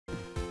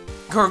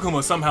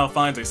Kurokuma somehow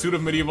finds a suit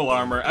of medieval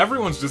armor.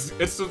 Everyone's just,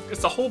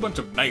 it's a whole bunch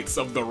of knights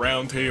of the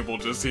round table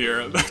just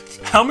here.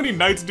 How many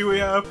knights do we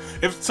have?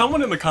 If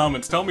someone in the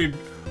comments tell me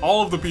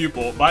all of the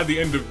people, by the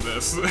end of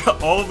this,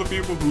 all of the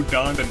people who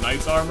donned a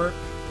knight's armor,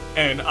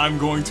 and I'm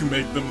going to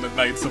make them the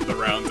knights of the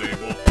round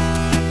table.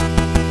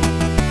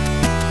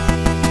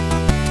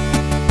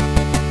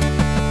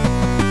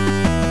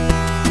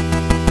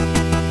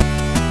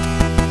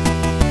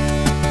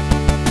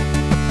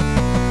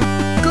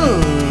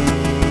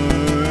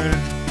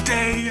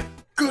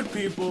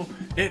 People,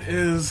 it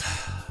is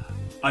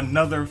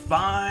another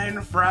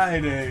fine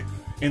Friday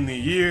in the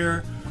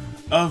year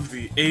of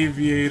the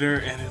Aviator,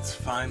 and it's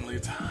finally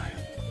time.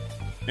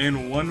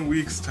 In 1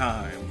 week's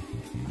time,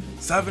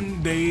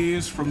 7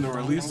 days from the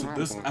release of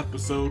this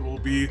episode, will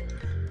be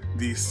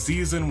the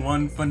Season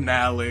 1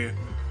 finale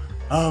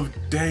of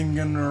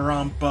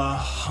Danganronpa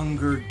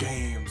Hunger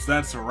Games.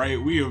 That's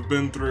right, we have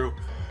been through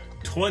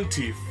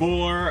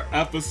 24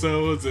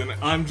 episodes, and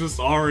I'm just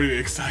already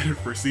excited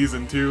for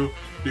Season 2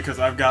 because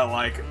I've got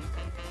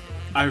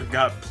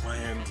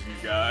plans,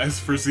 you guys,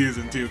 for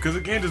Season 2, because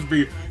it can't just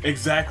be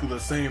exactly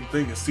the same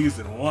thing as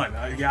Season 1.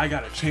 I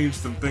gotta change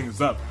some things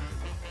up.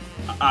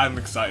 I'm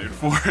excited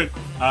for it.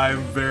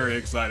 I'm very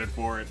excited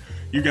for it.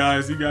 You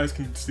guys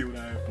can see what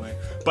I have planned.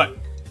 But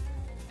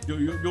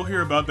you'll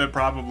hear about that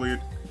probably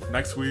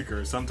next week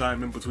or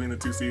sometime in between the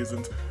two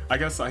seasons. I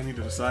guess I need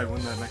to decide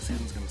when that next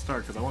season's gonna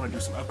start, because I want to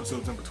do some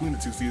episodes in between the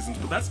two seasons,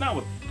 but that's not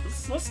what...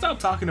 Let's stop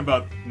talking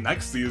about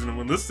next season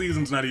when this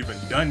season's not even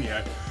done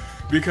yet,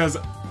 because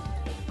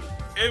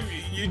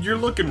if you're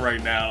looking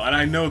right now, and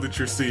I know that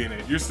you're seeing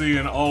it, you're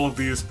seeing all of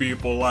these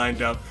people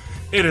lined up.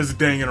 It is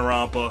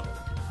Danganronpa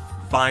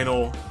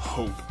Final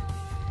Hope.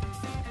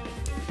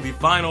 The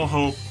final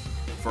hope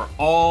for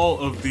all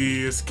of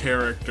these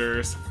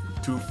characters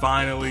to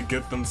finally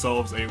get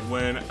themselves a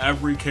win.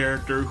 Every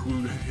character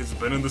who has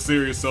been in the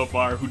series so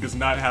far who does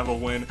not have a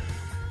win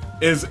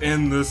is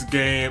in this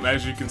game.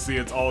 As you can see,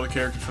 it's all the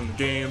characters from the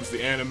games,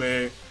 the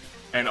anime,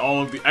 and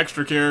all of the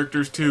extra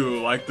characters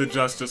too, like the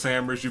Justice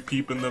Hammers, you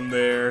peep in them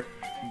there,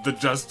 the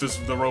Justice,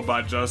 the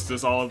Robot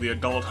Justice, all of the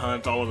Adult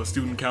Hunt, all of the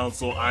Student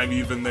Council, I'm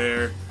even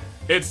there.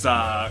 It's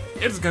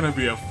gonna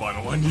be a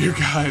fun one, you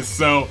guys.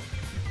 So,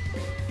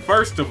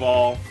 first of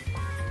all,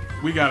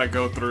 we gotta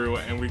go through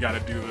and we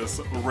gotta do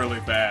this really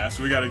fast.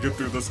 We gotta get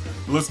through this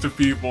list of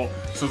people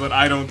so that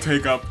I don't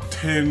take up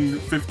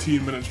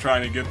 10-15 minutes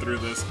trying to get through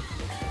this.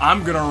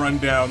 I'm gonna run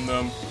down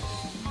them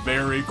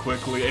very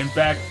quickly. In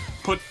fact,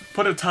 put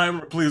a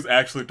timer. Please,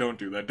 actually, don't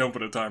do that. Don't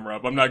put a timer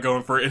up. I'm not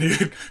going for any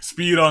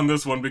speed on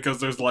this one because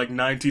there's like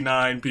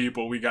 99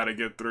 people we gotta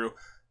get through.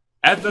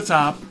 At the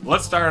top,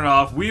 let's start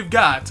off. We've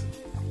got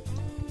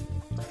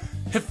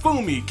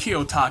Hifumi,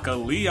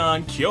 Kiyotaka,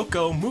 Leon,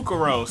 Kyoko,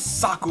 Mukuro,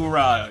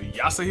 Sakura,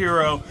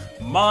 Yasuhiro,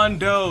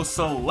 Mondo,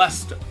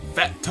 Celeste,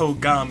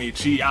 Vetogami,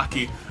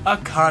 Chiaki,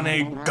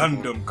 Akane,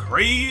 Gundam,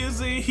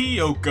 Crazy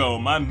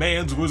Hiyoko, my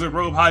man's Wizard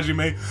Robe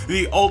Hajime,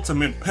 the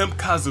Ultimate Pimp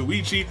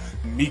Kazuichi,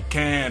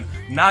 Mikan,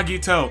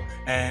 Nagito,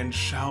 and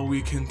shall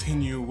we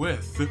continue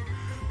with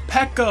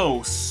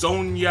Peko,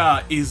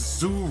 Sonya,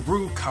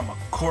 Izuru,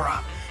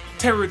 Kamakura,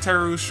 Teru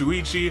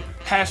Shuichi,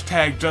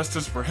 hashtag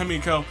Justice for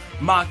Himiko,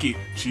 Maki,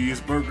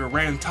 Cheeseburger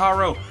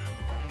Rantaro,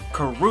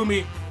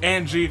 Karumi,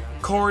 Angie,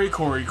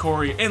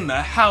 Kori in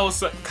the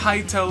house,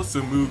 Kaito,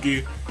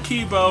 Samugi,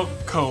 Kibo,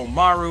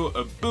 Komaru,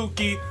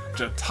 Ibuki,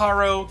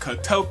 Jotaro,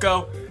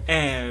 Kotoko,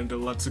 and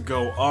let's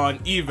go on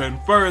even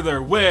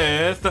further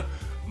with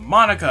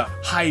Monica,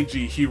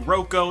 Haiji,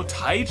 Hiroko,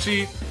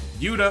 Taichi,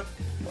 Yuta,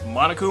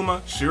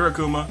 Monokuma,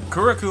 Shirakuma,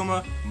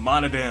 Kurakuma,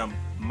 Monodam,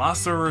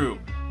 Masaru,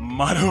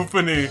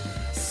 Monofani,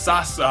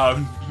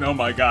 oh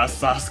my gosh,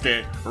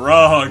 Sasuke,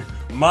 wrong,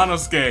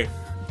 Monosuke,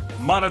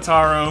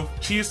 Monotaro,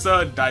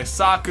 Chisa,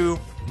 Daisaku,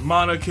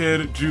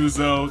 Monokid,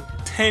 Juzo,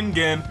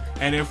 Tengen,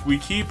 and if we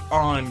keep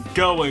on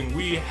going,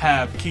 we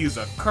have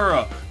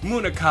Kizakura,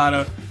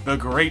 Munakata, the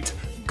Great,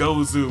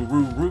 Gozu,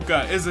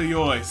 Ruruka,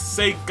 Izayoi,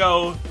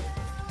 Seiko,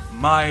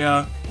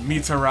 Maya,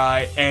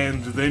 Mitarai,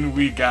 and then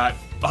we got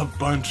a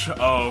bunch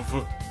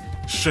of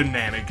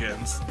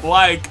shenanigans,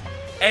 like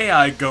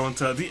AI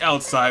Gonta, The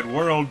Outside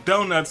World,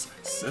 Donut's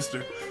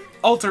sister,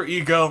 Alter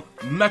Ego,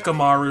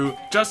 Mechamaru,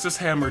 Justice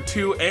Hammer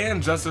 2,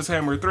 and Justice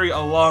Hammer 3,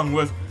 along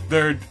with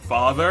their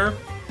father,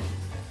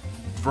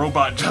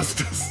 Robot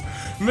Justice,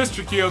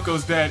 Mr.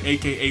 Kyoko's dad,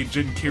 aka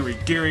Jin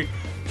Kirigiri,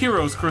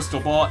 Hero's Crystal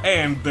Ball,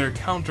 and their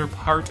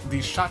counterpart,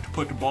 the Shot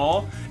Put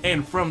Ball.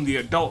 And from the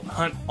Adult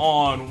Hunt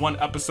on one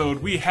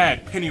episode, we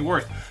had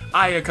Pennyworth,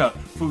 Ayaka,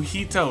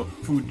 Fujito,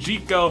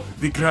 Fujiko,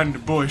 the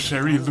Grand Boy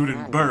Sherry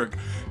Ludenberg,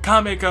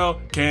 Kameko,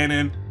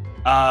 Kanon,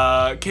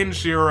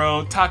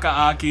 Kinshiro,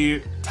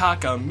 Takaaki,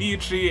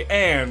 Takamichi,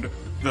 and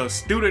the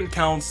Student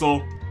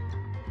Council.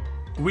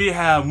 We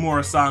have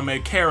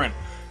Murasame, Karen,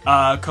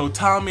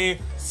 Kotami,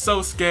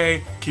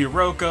 Sosuke,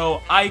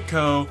 Kiroko,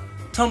 Aiko,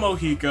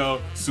 Tomohiko,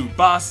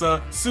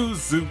 Tsubasa,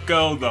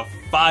 Suzuko, the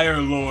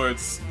Fire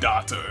Lord's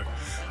daughter.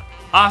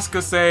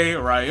 Asukase,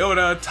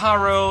 Ryota,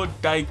 Taro,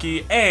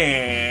 Daiki,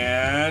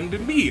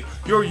 and me,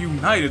 your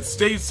United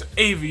States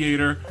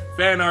Aviator,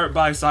 fan art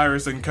by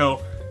Cyrus &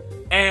 Co.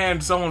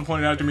 And someone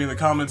pointed out to me in the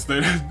comments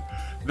that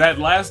that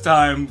last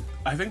time,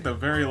 I think the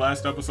very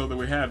last episode that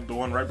we had, the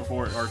one right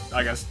before, or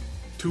I guess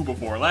two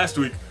before, last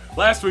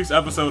week's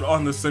episode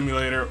on the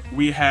simulator,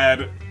 we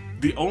had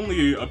the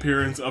only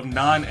appearance of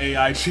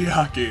non-AI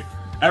Chiaki.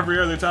 Every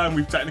other time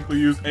we've technically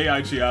used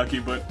AI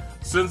Chiaki, but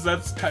since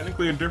that's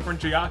technically a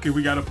different Chiaki,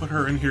 we gotta put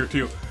her in here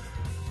too.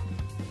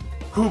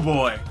 Hoo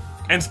boy.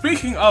 And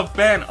speaking of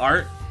fan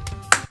art,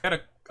 I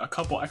had a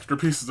couple extra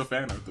pieces of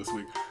fan art this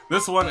week.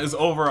 This one is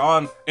over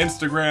on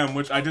Instagram,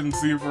 which I didn't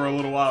see for a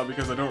little while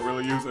because I don't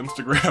really use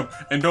Instagram.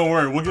 And don't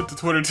worry, we'll get to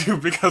Twitter too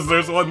because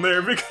there's one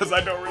there because I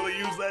don't really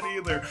use that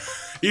either.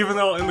 Even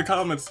though in the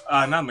comments,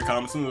 not in the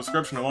comments, in the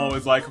description, I'm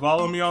always like,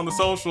 follow me on the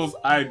socials.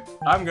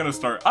 I'm gonna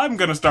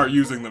start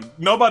using them.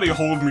 Nobody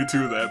hold me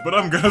to that, but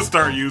I'm gonna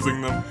start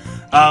using them.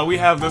 We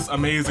have this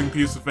amazing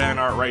piece of fan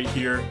art right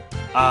here.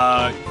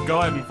 Go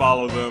ahead and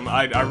follow them.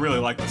 I really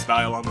like the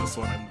style on this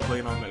one and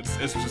playing on it.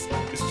 It's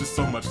just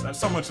so much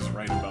is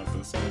right about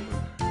this one.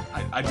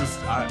 I'm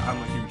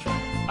a huge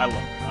fan. I love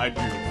it. I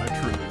do. I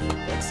truly do.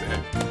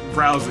 It's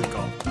browsing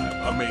golf.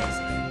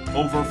 Amazing.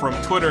 Over from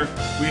Twitter,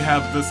 we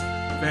have this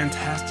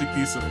fantastic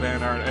piece of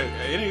fan art.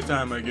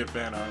 Anytime I get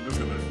fan art, I'm just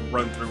gonna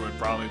run through it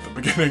probably at the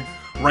beginning,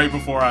 right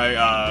before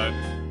I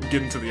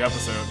get into the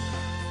episode.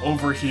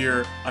 Over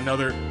here,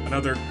 another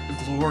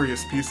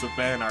glorious piece of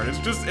fan art.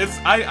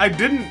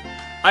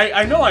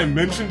 I know I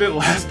mentioned it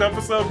last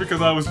episode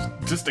because I was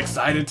just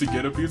excited to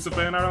get a piece of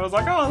fan art. I was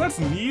like, oh, that's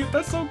neat,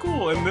 that's so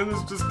cool. And then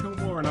there's just two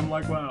more, and I'm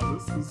like, wow,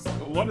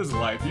 what is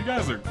life? You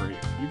guys are great.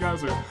 You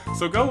guys are,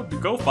 so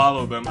go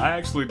follow them. I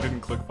actually didn't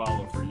click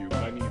follow for you,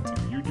 but I need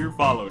to. You're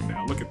followed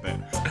now. Look at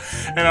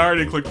that. And I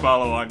already clicked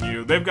follow on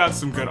you. They've got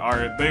some good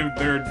art.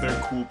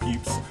 They're cool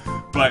peeps.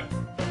 But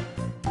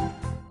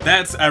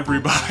that's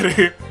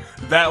everybody.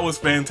 That was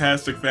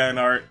fantastic fan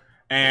art.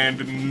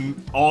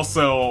 And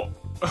also,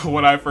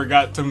 what I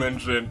forgot to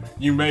mention,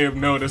 you may have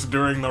noticed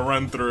during the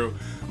run-through,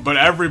 but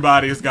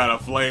everybody's got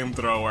a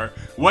flamethrower.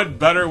 What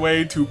better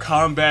way to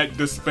combat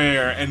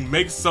despair and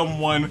make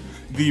someone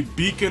the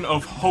beacon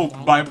of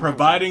hope by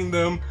providing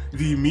them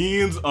the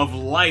means of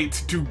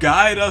light to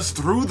guide us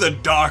through the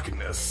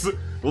darkness?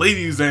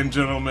 Ladies and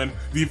gentlemen,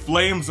 the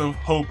flames of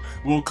hope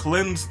will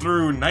cleanse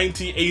through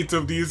 98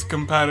 of these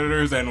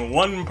competitors and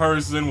one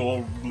person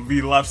will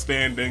be left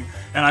standing.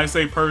 And I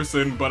say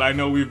person, but I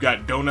know we've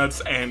got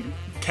donuts and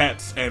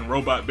cats and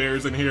robot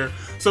bears in here,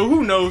 so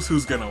who knows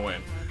who's gonna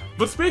win.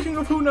 But speaking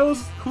of who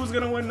knows who's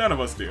gonna win, none of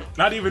us do.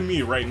 Not even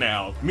me right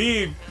now.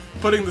 Me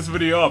putting this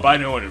video up, I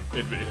know in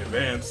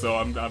advance, so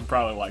I'm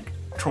probably like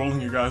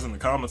trolling you guys in the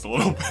comments a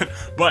little bit,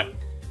 but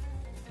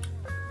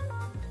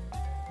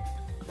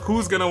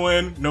who's gonna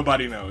win?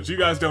 Nobody knows. You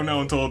guys don't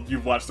know until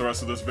you've watched the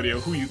rest of this video.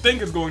 Who you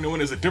think is going to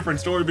win is a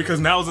different story because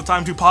now is the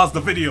time to pause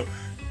the video.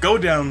 Go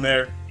down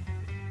there,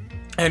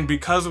 and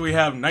because we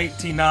have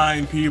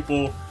 99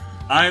 people,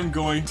 I'm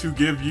going to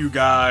give you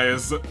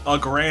guys a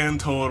grand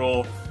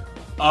total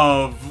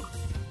of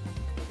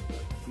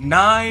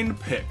 9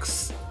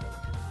 picks.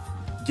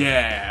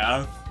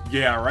 Yeah,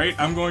 right?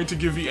 I'm going to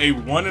give you a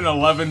 1 in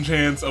 11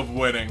 chance of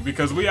winning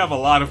because we have a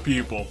lot of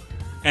people,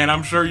 and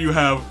I'm sure you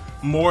have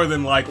more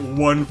than like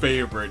one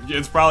favorite.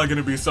 It's probably going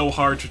to be so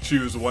hard to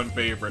choose one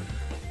favorite.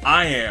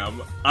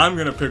 I'm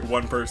going to pick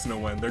one person to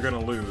win. They're going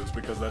to lose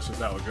because that's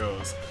just how it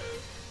goes.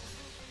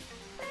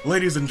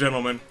 Ladies and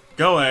gentlemen,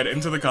 go ahead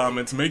into the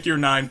comments, make your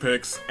 9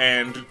 picks,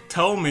 and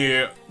tell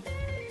me,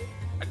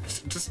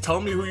 just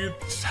tell me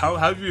how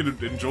have you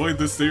enjoyed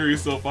this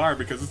series so far,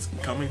 because it's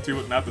coming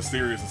to, not the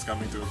series is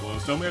coming to a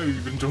close. Tell me how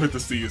you've enjoyed the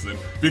season,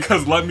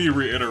 because let me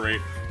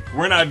reiterate,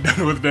 we're not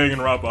done with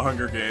Danganronpa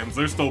Hunger Games.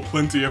 There's still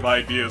plenty of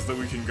ideas that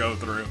we can go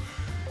through,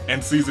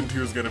 and Season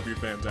 2 is gonna be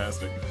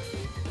fantastic.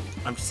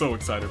 I'm so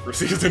excited for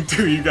Season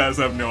 2, you guys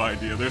have no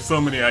idea. There's so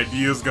many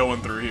ideas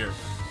going through here.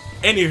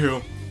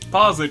 Anywho,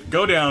 pause it,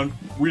 go down.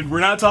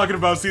 We're not talking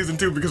about Season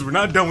 2 because we're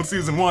not done with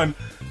Season 1.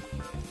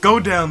 Go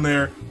down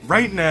there,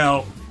 right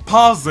now,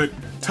 pause it,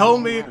 tell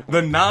me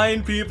the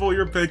 9 people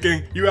you're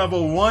picking. You have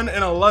a 1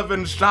 in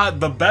 11 shot,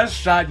 the best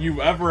shot you've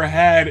ever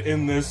had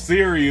in this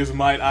series,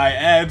 might I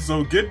add,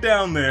 so get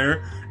down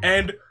there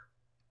and...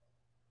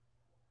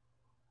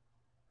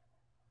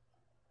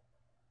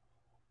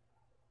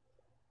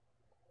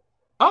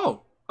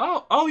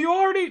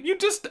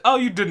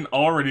 you didn't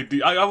already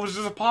do, I was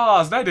just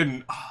paused, I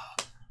didn't,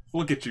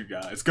 look at you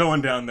guys,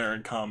 going down there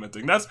and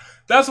commenting, that's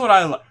what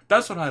I like,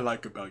 that's what I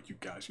like about you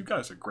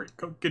guys are great,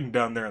 go getting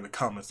down there in the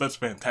comments, that's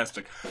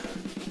fantastic.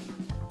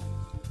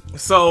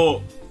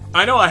 So,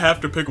 I know I have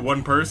to pick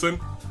one person,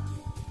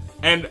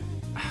 and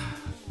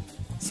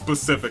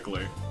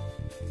specifically,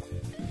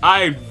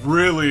 I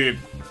really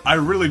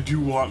do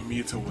want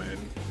me to win.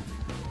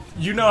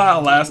 You know how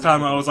last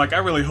time I was like, I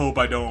really hope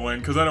I don't win,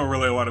 because I don't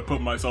really want to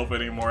put myself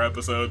in any more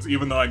episodes,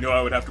 even though I knew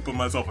I would have to put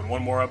myself in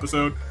one more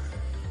episode.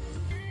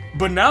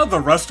 But now the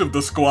rest of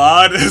the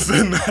squad is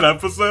in that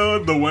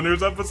episode, the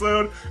winners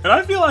episode, and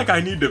I feel like I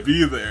need to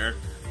be there.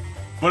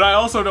 But I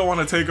also don't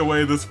want to take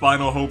away this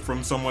final hope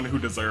from someone who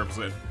deserves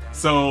it.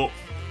 So,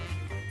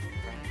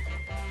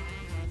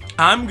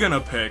 I'm gonna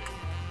pick,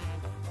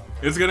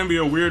 it's gonna be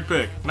a weird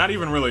pick, not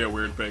even really a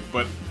weird pick,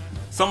 but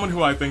someone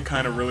who I think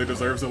kind of really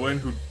deserves a win,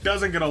 who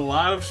doesn't get a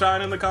lot of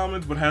shine in the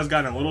comments, but has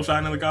gotten a little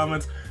shine in the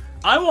comments.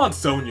 I want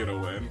Sonya to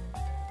win.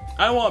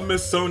 I want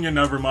Miss Sonya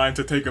Nevermind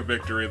to take a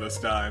victory this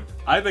time.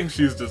 I think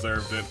she's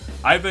deserved it.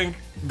 I think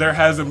there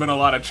hasn't been a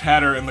lot of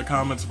chatter in the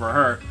comments for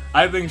her.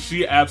 I think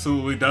she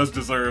absolutely does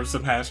deserve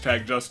some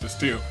hashtag justice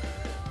too.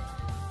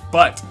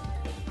 But,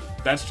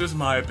 that's just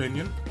my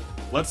opinion.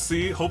 Let's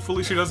see,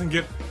 hopefully she doesn't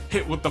get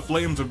hit with the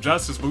flames of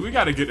justice, but we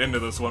gotta get into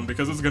this one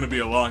because it's gonna be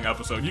a long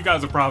episode. You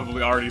guys have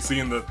probably already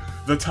seen the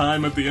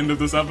time at the end of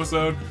this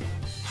episode.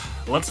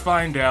 Let's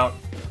find out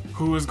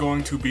who is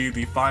going to be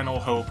the final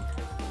hope.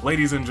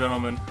 Ladies and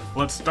gentlemen,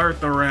 let's start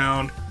the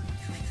round.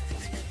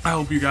 I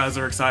hope you guys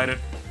are excited,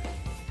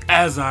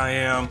 as I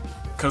am,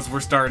 because we're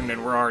starting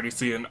and we're already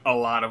seeing a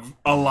lot of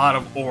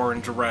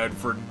orange red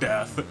for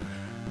death.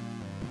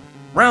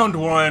 Round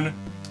 1,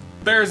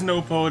 there's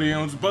no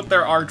podiums, but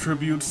there are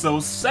tributes,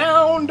 so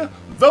sound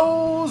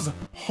those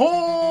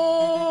horns!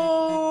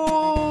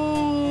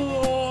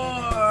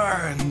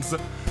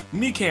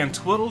 Mikan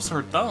twiddles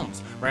her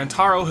thumbs.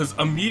 Rantaro has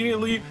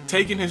immediately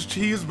taken his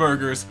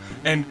cheeseburgers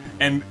and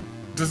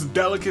just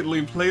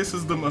delicately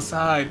places them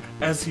aside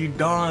as he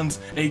dons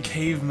a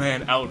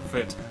caveman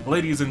outfit.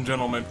 Ladies and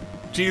gentlemen,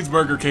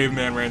 cheeseburger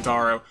caveman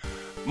Rantaro.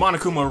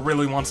 Monokuma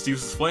really wants to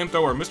use his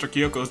flamethrower. Mr.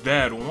 Kyoko's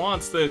dad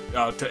wants to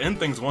end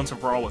things once and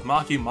for all with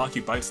Maki.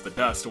 Maki bites the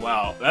dust.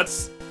 Wow,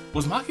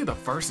 was Maki the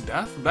first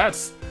death?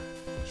 That's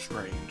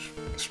strange.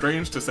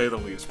 Strange to say the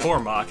least. Poor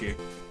Maki.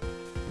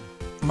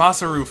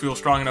 Masaru feels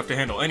strong enough to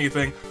handle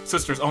anything.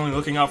 Sister's only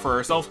looking out for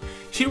herself.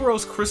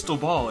 Hiro's crystal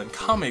ball and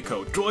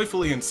Kameko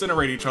joyfully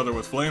incinerate each other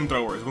with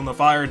flamethrowers. When the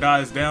fire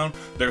dies down,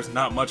 there's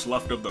not much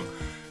left of them.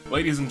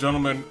 Ladies and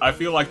gentlemen, I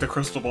feel like the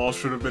crystal ball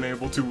should have been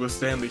able to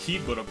withstand the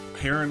heat, but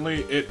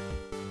apparently it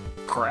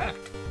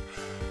cracked.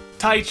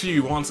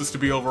 Taichi wants this to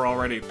be over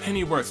already.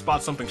 Pennyworth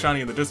spots something shiny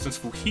in the distance.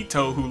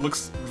 Fujito, who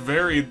looks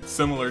very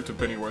similar to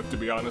Pennyworth, to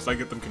be honest, I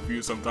get them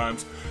confused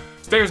sometimes,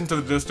 stares into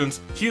the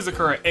distance.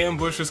 Hizakura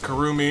ambushes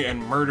Kurumi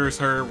and murders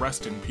her.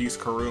 Rest in peace,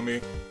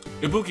 Kurumi.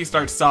 Ibuki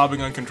starts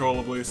sobbing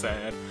uncontrollably,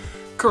 sad.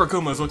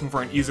 Kurakuma is looking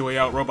for an easy way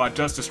out. Robot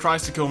Justice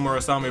tries to kill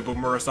Murasame, but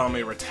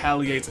Murasame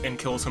retaliates and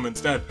kills him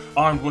instead.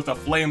 Armed with a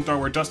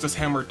flamethrower, Justice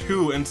Hammer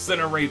 2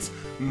 incinerates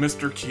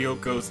Mr.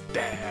 Kyoko's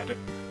dad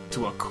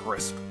to a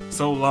crisp.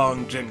 So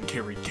long, Jin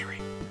Kirikiri.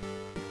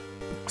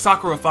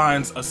 Sakura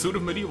finds a suit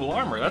of medieval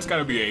armor. That's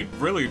gotta be a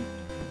really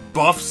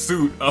buff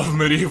suit of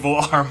medieval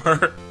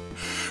armor.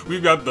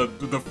 We've got the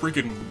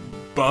freaking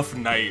buff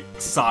knight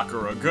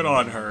Sakura. Good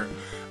on her.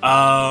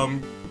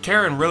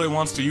 Karen really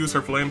wants to use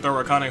her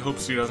flamethrower. Akane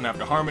hopes she doesn't have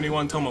to harm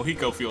anyone.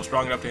 Tomohiko feels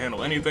strong enough to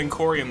handle anything.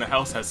 Cory in the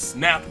house has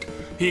snapped.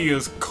 He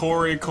is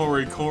Cory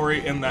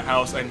in the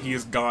house, and he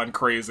is gone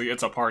crazy.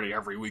 It's a party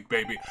every week,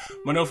 baby.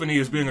 Monofini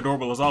is being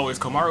adorable as always.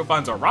 Komaru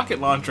finds a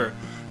rocket launcher.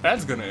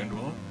 That's gonna end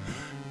well.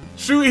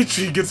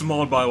 Shuichi gets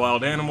mauled by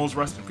wild animals.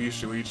 Rest in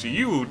peace, Shuichi.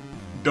 You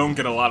don't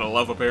get a lot of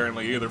love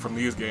apparently either from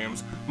these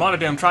games.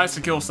 Monodam tries to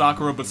kill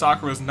Sakura, but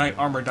Sakura's knight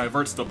armor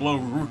diverts the blow.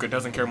 Ruka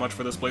doesn't care much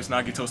for this place.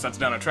 Nagito sets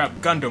down a trap.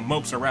 Gundam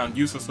mopes around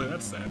uselessly.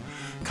 That's sad.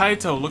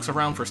 Kaito looks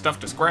around for stuff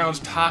to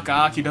scrounge.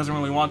 Takaaki doesn't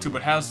really want to,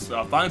 but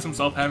finds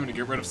himself having to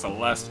get rid of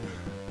Celeste.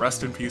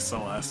 Rest in peace,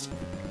 Celeste.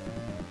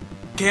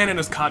 Ganon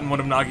is caught in one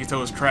of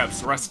Nagito's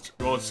traps.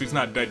 Well, she's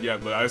not dead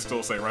yet, but I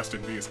still say rest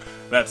in peace.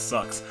 That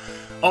sucks.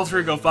 Alter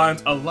Ego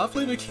finds a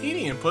lovely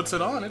bikini and puts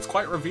it on. It's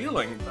quite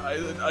revealing.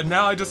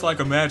 Now I just like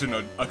imagine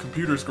a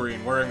computer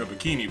screen wearing a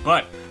bikini,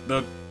 but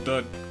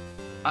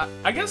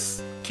I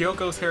guess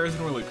Kyoko's hair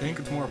isn't really pink.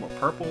 It's more of a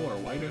purple or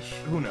whitish.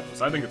 Who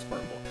knows? I think it's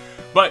purple.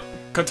 But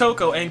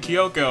Kotoko and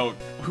Kyoko,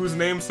 whose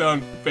names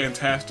sound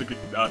fantastic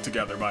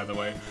together, by the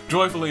way,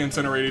 joyfully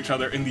incinerate each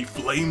other in the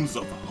flames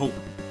of hope.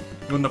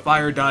 When the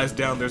fire dies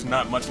down, there's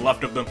not much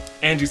left of them.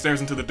 Angie stares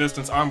into the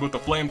distance, armed with a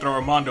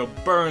flamethrower. Mondo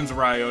burns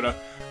Ryota.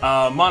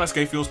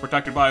 Monosuke feels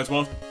protected by as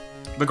well.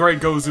 The Great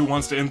Gozu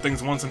wants to end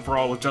things once and for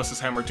all with Justice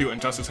Hammer 2, and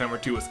Justice Hammer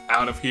 2 is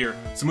out of here.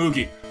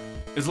 Tsumugi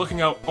is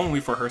looking out only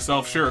for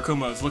herself.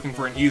 Shirakuma is looking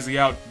for an easy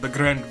out. The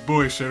Grand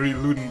Boy, Cherie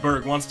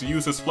Ludenberg, wants to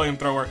use his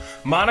flamethrower.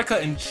 Monica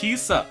and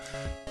Chisa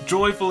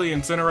joyfully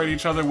incinerate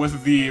each other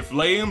with the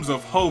flames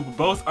of hope.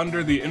 Both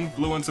under the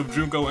influence of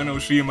Junko and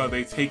Oshima,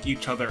 they take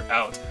each other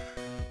out.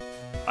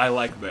 I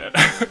like that.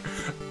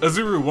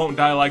 Azuru won't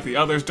die like the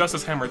others.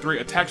 Justice Hammer 3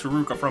 attacks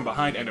Ruka from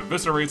behind and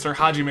eviscerates her.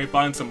 Hajime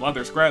finds some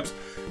leather scraps.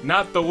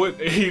 Not the wood.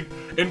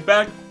 In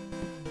fact,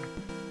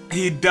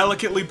 he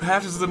delicately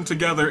patches them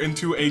together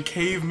into a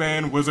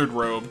caveman wizard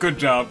robe. Good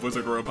job,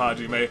 wizard robe,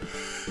 Hajime.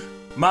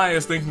 Maya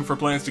is thinking for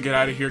plans to get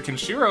out of here.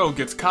 Kenshiro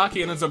gets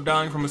cocky and ends up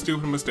dying from a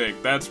stupid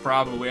mistake. That's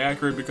probably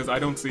accurate because I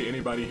don't see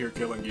anybody here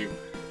killing you.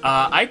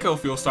 Aiko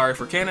feels sorry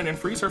for Kanon and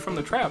frees her from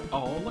the trap.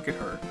 Oh, look at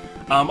her.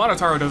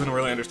 Monotaro doesn't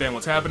really understand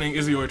what's happening.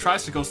 Izuyori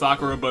tries to kill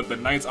Sakura, but the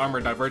knight's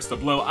armor diverts the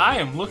blow. I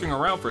am looking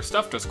around for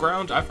stuff to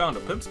scrounge. I found a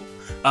pencil.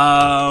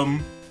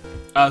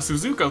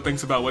 Suzuko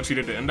thinks about what she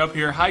did to end up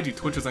here. Haiji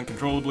twitches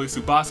uncontrollably.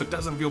 Tsubasa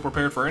doesn't feel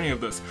prepared for any of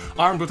this.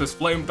 Armed with his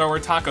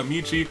flamethrower,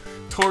 Takamichi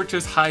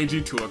torches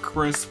Haiji to a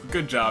crisp.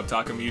 Good job,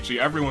 Takamichi.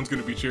 Everyone's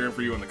gonna be cheering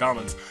for you in the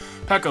comments.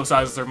 Peko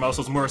sizes her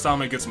muscles.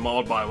 Murasame gets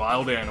mauled by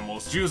wild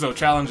animals. Juzo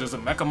challenges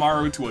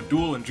Mekamaru to a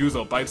duel, and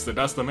Juzo bites the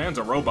dust. The man's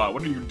a robot.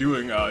 What are you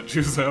doing,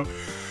 Juzo?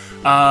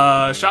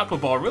 Shot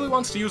Football really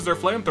wants to use their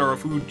flamethrower.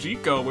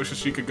 Fujiko wishes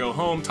she could go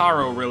home.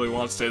 Taro really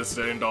wants to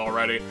end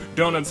already.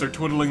 Donuts are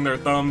twiddling their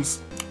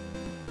thumbs.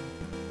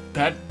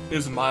 That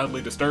is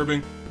mildly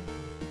disturbing.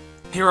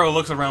 Hiro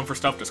looks around for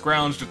stuff to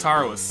scrounge.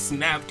 Jotaro is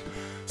snapped.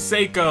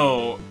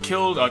 Seiko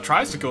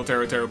tries to kill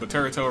Teruteru, but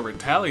Teruteru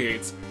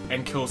retaliates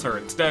and kills her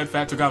instead.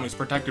 Fat Togami's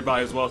protected by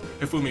his wealth.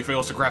 Hifumi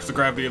fails to grasp the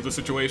gravity of the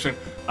situation.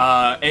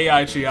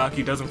 AI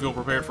Chiaki doesn't feel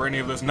prepared for any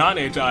of this.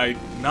 Non-AI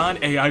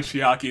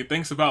Chiaki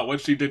thinks about what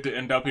she did to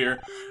end up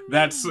here.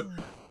 That's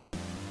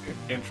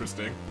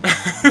interesting.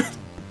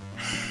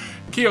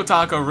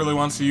 Kiyotaka really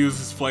wants to use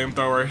his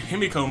flamethrower.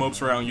 Himiko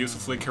mopes around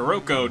uselessly.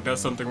 Kuroko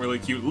does something really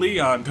cute.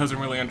 Leon doesn't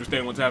really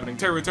understand what's happening.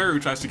 Teruteru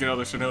tries to get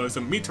others to notice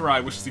him.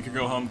 Mitarai wishes he could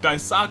go home.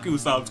 Daisaku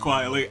sobs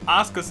quietly.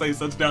 Asukase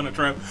sets down a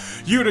trap.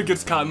 Yuta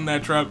gets caught in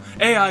that trap.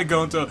 AI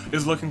Gonta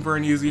is looking for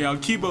an easy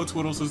out. Kibo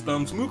twiddles his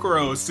thumbs.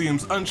 Mukuro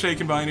seems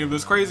unshaken by any of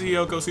this. Crazy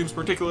Hiyoko seems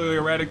particularly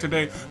erratic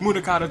today.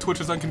 Munakata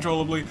twitches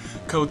uncontrollably.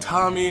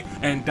 Kotami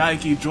and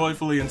Daiki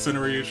joyfully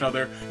incinerate each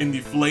other in the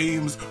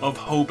flames of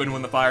hope, and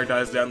when the fire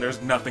dies down, there's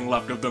nothing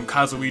left of them.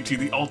 Kazuichi,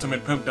 the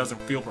ultimate pimp,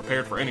 doesn't feel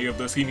prepared for any of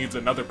this. He needs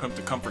another pimp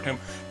to comfort him.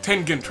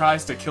 Tengen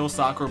tries to kill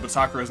Sakura, but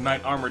Sakura's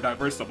knight armor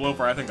diverts the blow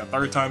for I think the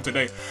third time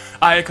today.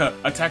 Ayaka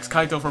attacks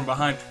Kaito from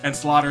behind and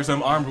slaughters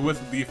him, armed with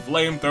the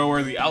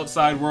flamethrower. The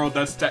outside world,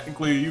 that's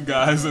technically you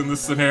guys in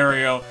this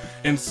scenario,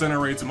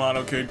 incinerates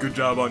Monokid. Good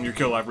job on your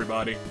kill,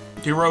 everybody.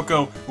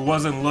 Hiroko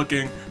wasn't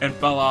looking and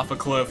fell off a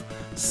cliff.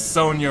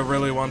 Sonya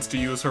really wants to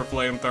use her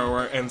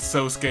flamethrower, and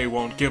Sosuke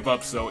won't give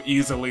up so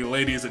easily.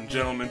 Ladies and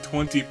gentlemen,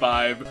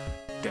 25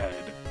 dead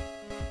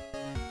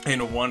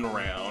in one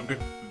round.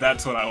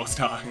 That's what I was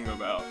talking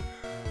about.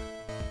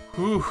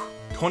 Whew,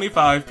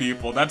 25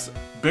 people. That's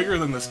bigger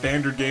than the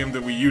standard game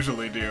that we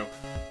usually do.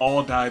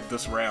 All died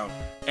this round.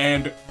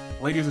 And,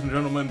 ladies and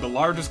gentlemen, the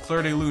largest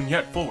Clair de Lune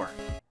yet for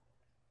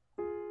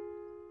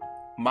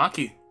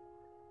Maki,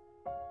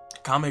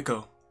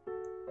 Kameko,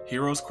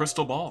 Hero's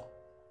Crystal Ball,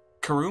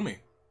 Kurumi,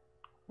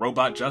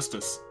 Robot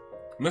Justice,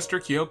 Mr.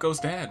 Kyoko's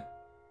dad,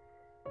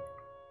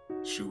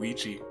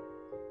 Shuichi,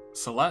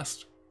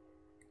 Celeste,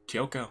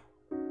 Kyoko,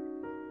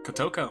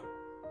 Kotoko,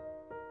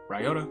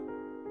 Ryota,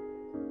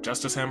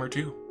 Justice Hammer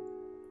 2,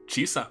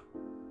 Chisa,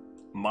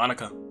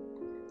 Monica,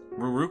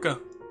 Ruruka,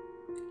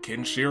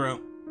 Kenshiro,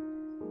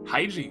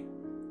 Haiji,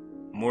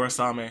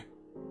 Murasame,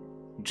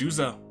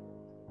 Juzo,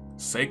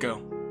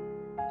 Seiko,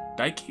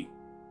 Daiki,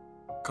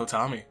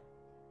 Kotami,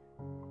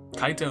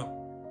 Kaito,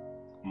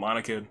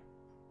 Monokid,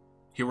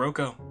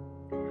 Hiroko,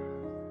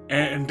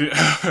 and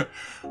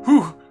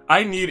whew,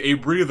 I need a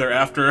breather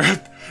after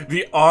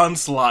the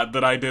onslaught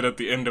that I did at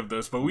the end of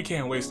this, but we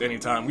can't waste any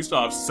time. We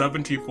still have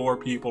 74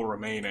 people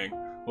remaining.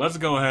 Let's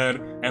go ahead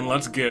and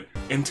let's get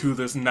into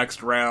this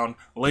next round.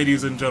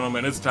 Ladies and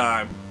gentlemen, it's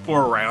time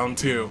for round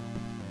 2.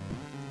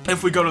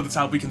 If we go to the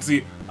top, we can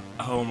see,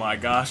 oh my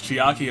gosh,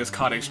 Chiaki has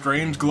caught a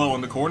strange glow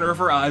in the corner of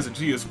her eyes, and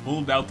she has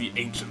pulled out the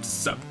ancient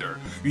scepter.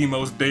 The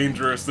most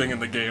dangerous thing in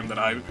the game that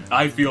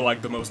I feel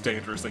like the most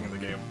dangerous thing in the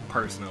game,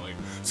 personally.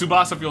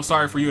 Tsubasa feels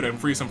sorry for Yuta and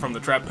frees him from the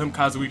trap. Pimp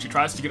Kazuichi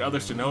tries to get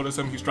others to notice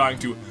him. He's trying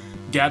to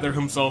gather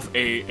himself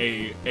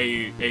a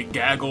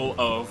gaggle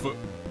of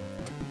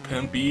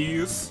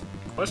pimpies?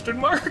 Question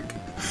mark?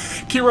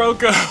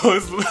 Kuroko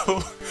is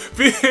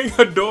being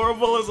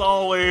adorable as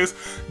always.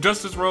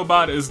 Justice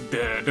Robot is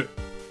dead.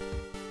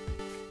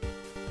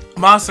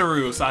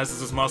 Masaru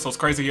sizes his muscles.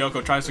 Crazy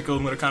Yoko tries to kill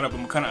Munakata,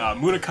 but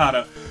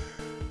Munakata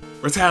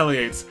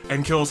retaliates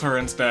and kills her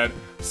instead.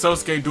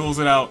 Sosuke duels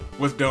it out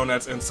with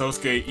donuts, and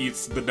Sosuke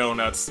eats the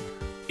donuts.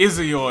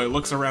 Izuyoi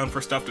looks around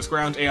for stuff to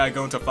scrounge. AI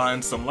going to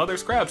find some leather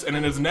scraps, and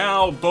it is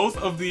now both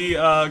of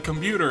the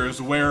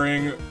computers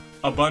wearing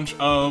a bunch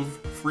of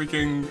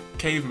freaking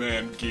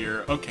caveman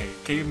gear. Okay,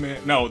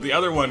 caveman. No, the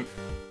other one,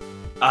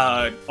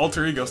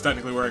 Alter Ego's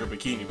technically wearing a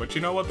bikini, but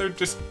you know what? They're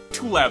just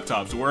two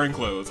laptops wearing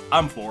clothes.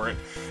 I'm for it.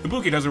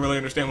 Ibuki doesn't really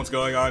understand what's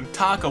going on.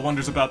 Taka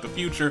wonders about the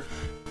future.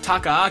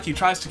 Takaaki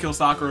tries to kill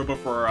Sakura, but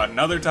for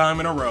another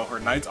time in a row, her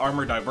knight's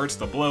armor diverts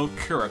the blow.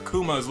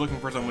 Kurakuma is looking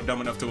for someone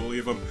dumb enough to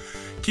believe him.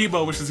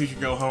 Kibo wishes he could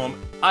go home.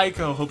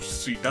 Aiko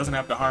hopes she doesn't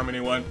have to harm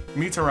anyone.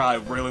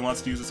 Mitarai really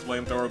wants to use his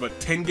flamethrower, but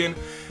Tengen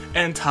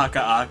and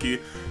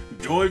Takaaki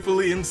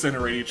joyfully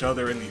incinerate each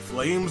other in the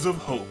flames of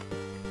hope.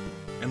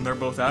 And they're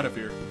both out of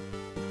here.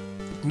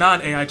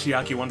 Non-AI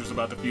Chiaki wonders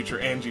about the future.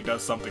 Angie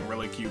does something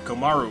really cute.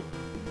 Komaru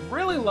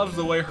really loves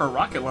the way her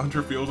rocket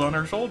launcher feels on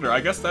her shoulder. I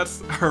guess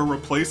that's her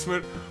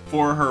replacement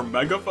for her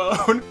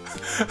megaphone.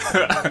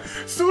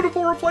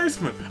 Suitable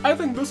replacement. I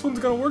think this one's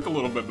gonna work a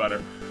little bit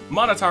better.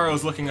 Monotaro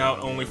is looking out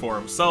only for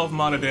himself.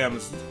 Monodam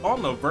is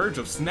on the verge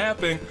of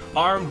snapping.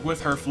 Armed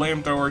with her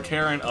flamethrower,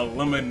 Karen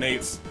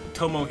eliminates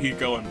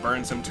Tomohiko and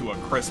burns him to a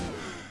crisp.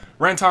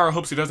 Rantaro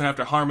hopes he doesn't have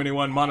to harm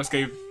anyone.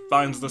 Monosuke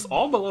finds this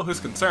all below his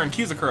concern.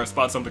 Kizakura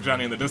spots something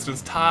shiny in the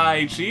distance.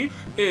 Taichi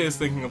is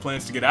thinking of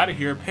plans to get out of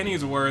here.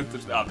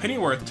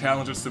 Pennyworth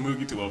challenges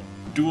Tsumugi to a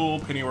duel.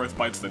 Pennyworth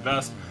bites the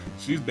dust.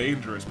 She's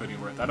dangerous,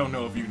 Pennyworth. I don't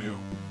know if you knew.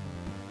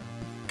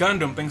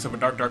 Gundam thinks of a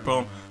dark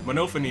poem.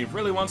 Monophony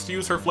really wants to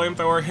use her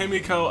flamethrower.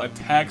 Himiko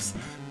attacks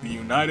the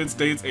United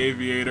States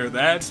aviator,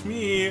 that's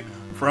me,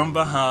 from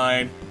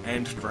behind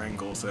and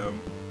strangles him.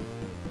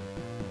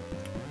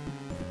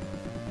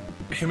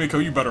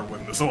 Himiko, you better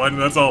win this one,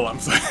 that's all I'm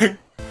saying.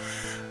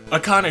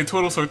 Akane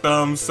twiddles her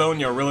thumbs.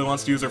 Sonia really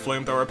wants to use her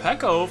flamethrower.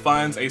 Peko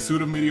finds a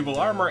suit of medieval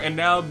armor, and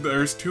now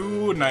there's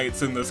 2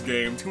 knights in this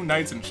game. 2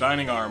 knights in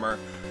shining armor.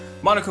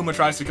 Monokuma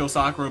tries to kill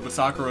Sakura, but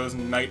Sakura's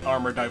knight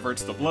armor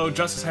diverts the blow.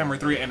 Justice Hammer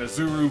 3 and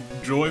Azuru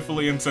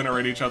joyfully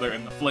incinerate each other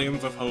in the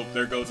flames of hope.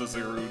 There goes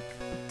Azuru,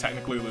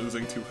 technically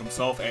losing to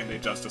himself and a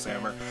Justice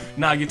Hammer.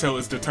 Nagito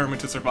is determined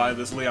to survive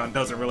this. Leon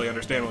doesn't really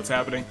understand what's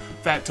happening.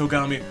 Fat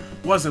Togami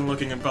wasn't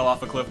looking and fell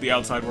off a cliff. The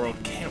outside world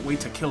can't wait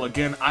to kill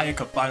again.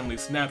 Ayaka finally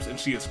snaps and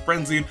she is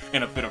frenzied.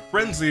 In a fit of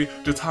frenzy,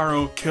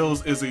 Jotaro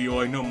kills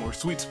Izuyoi. No more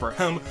sweets for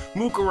him.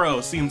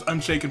 Mukuro seems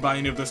unshaken by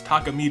any of this.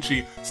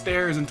 Takamichi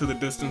stares into the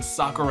distance.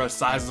 Sakura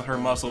sizes her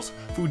muscles.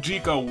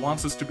 Fujiko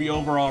wants us to be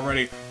over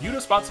already.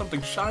 Yuta spots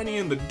something shiny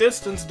in the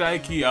distance.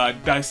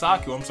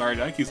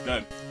 Daiki's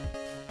dead.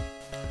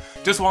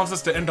 Just wants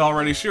us to end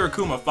already.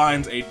 Shirakuma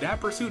finds a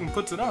dapper suit and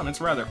puts it on. It's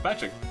rather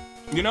fetching.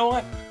 You know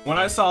what? When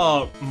I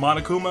saw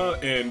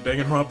Monokuma in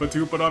Danganronpa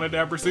 2 put on a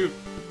dapper suit,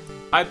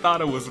 I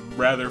thought it was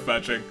rather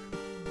fetching.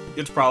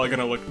 It's probably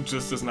gonna look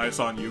just as nice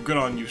on you. Good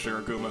on you,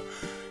 Shirakuma.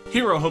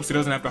 Hiro hopes he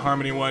doesn't have to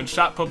harm anyone.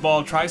 Shot put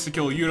ball tries to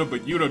kill Yuta,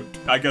 but Yuta,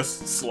 I guess,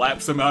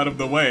 slaps him out of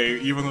the way,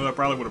 even though that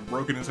probably would have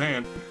broken his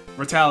hand.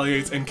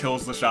 Retaliates and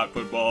kills the shot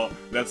put ball.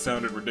 That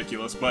sounded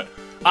ridiculous, but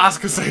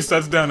Asukase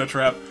sets down a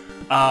trap.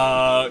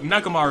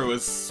 Nakamaru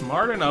is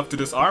smart enough to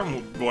disarm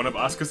one of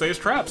Asukase's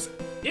traps.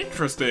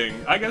 Interesting.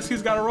 I guess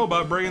he's got a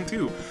robot brain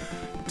too.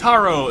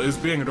 Taro is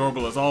being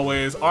adorable as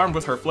always. Armed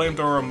with her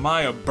flamethrower,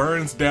 Maya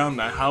burns down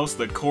the house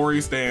that Cory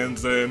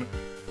stands in.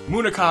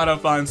 Munakata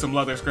finds some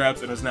leather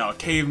scraps and is now a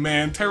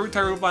caveman.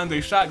 Teru finds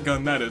a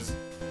shotgun that is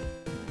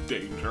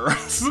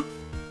dangerous.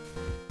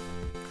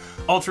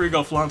 Alter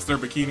Ego flaunts their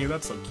bikini,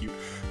 that's so cute.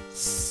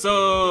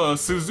 So,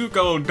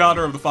 Suzuko,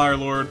 daughter of the Fire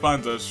Lord,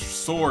 finds a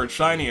sword,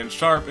 shiny and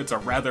sharp. It's a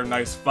rather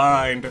nice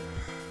find.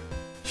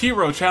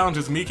 Hiro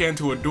challenges Mikan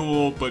to a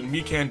duel, but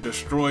Mikan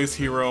destroys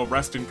Hiro.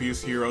 Rest in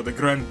peace, Hiro. The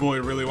Grand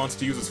Boy really wants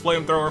to use his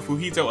flamethrower.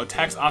 Fujito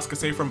attacks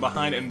Asukase from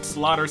behind and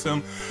slaughters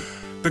him.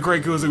 The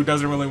Great Guzu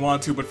doesn't really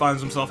want to, but finds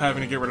himself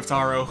having to get rid of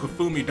Taro.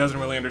 Hifumi doesn't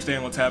really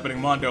understand what's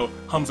happening. Mondo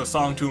hums a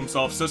song to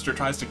himself. Sister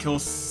tries to kill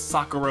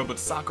Sakura, but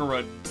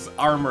Sakura's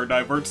armor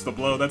diverts the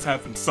blow. That's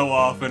happened so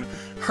often.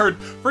 Her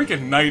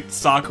freaking Knight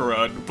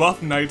Sakura,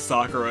 buff Knight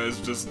Sakura, is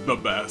just the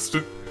best.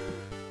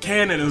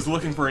 Kanon is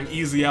looking for an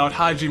easy out.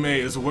 Hajime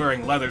is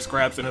wearing leather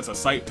scraps, and it's a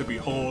sight to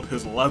behold.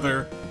 His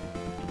leather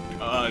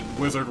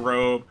wizard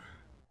robe.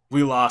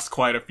 We lost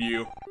quite a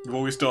few.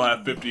 Well, we still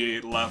have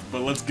 58 left,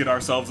 but let's get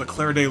ourselves a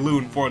Clair de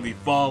Lune for the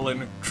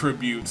fallen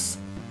tributes.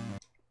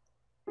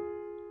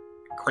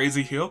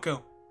 Crazy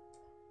Hyoko.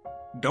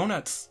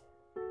 Donuts.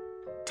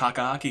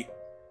 Takaaki.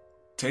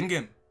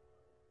 Tengen.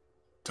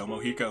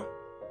 Tomohiko.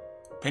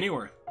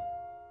 Pennyworth.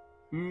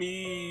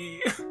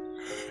 Me.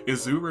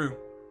 Izuru.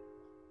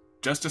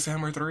 Justice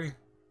Hammer 3.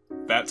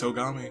 Fat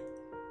Togami.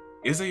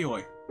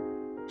 Izuyoi.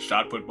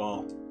 Shot put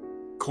ball.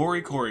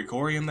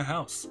 Cory in the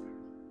house.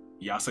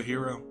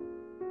 Yasuhiro.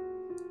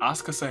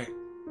 Asukase.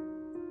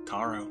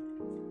 Taro.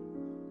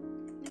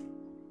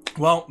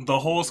 Well, the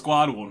whole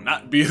squad will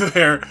not be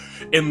there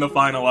in the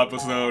final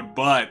episode,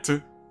 but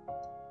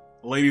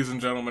ladies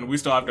and gentlemen, we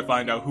still have to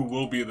find out who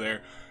will be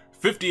there.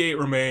 58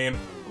 remain.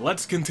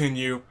 Let's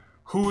continue.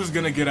 Who's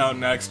gonna get out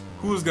next?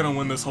 Who's gonna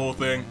win this whole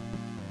thing?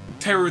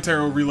 Teru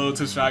reloads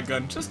his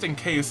shotgun just in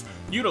case.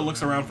 Yuta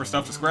looks around for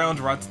stuff to scrounge.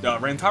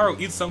 Rantaro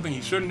eats something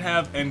he shouldn't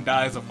have and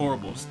dies of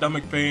horrible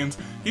stomach pains.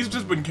 He's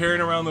just been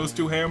carrying around those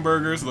 2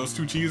 hamburgers, those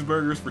 2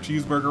 cheeseburgers for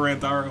Cheeseburger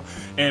Rantaro,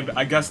 and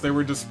I guess they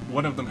were just,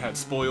 one of them had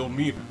spoiled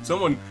meat.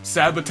 Someone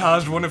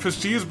sabotaged one of his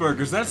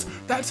cheeseburgers.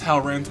 That's how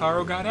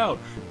Rantaro got out.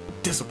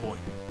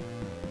 Disappointing.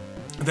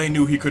 They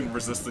knew he couldn't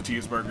resist the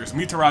cheeseburgers.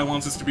 Mitarai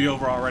wants us to be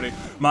over already.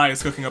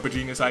 Maya's cooking up a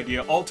genius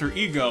idea. Alter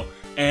Ego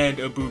and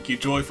Ibuki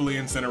joyfully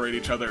incinerate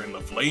each other in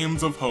the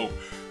flames of hope.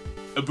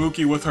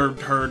 Ibuki with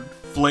her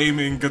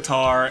flaming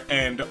guitar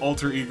and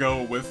Alter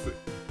Ego with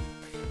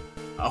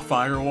a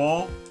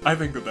firewall. I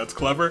think that's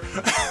clever.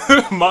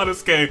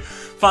 Monosuke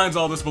finds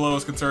all this below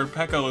his concern.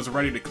 Peko is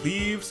ready to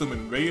cleave some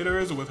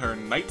invaders with her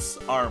knight's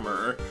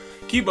armor.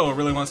 Kibo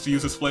really wants to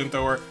use his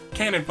flamethrower.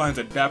 Kanon finds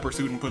a dapper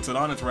suit and puts it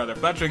on. It's rather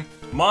fetching.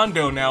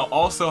 Mondo now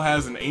also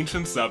has an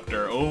ancient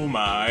scepter. Oh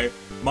my.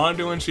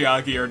 Mondo and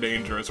Chiaki are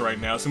dangerous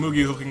right now. Tsumugi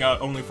is looking out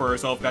only for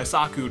herself.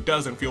 Daisaku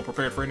doesn't feel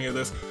prepared for any of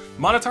this.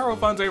 Monotaro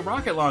finds a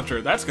rocket launcher.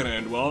 That's gonna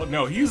end well.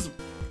 No, he's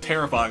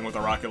terrifying with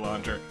a rocket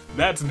launcher.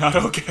 That's not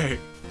okay.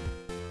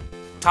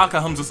 Taka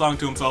hums a song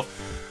to himself.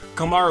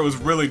 Komaru is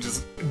really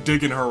just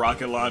digging her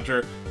rocket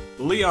launcher.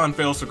 Leon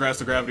fails to grasp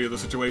the gravity of the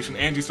situation.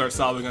 Angie starts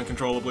sobbing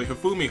uncontrollably.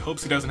 Hifumi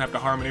hopes he doesn't have to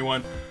harm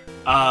anyone.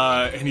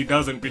 And he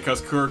doesn't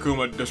because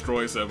Kurokuma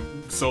destroys him.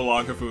 So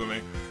long,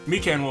 Hifumi.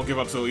 Mikan won't give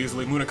up so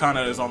easily.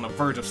 Munakana is on the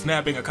verge of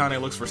snapping. Akane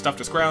looks for stuff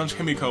to scrounge.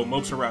 Himiko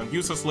mopes around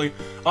uselessly.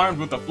 Armed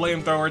with a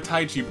flamethrower,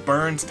 Taichi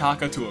burns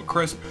Taka to a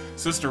crisp.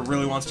 Sister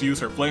really wants to use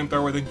her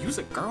flamethrower, then use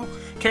it, girl.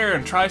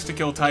 Karen tries to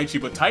kill Taichi,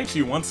 but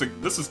Taichi wants to—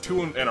 this is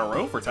 2 in a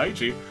row for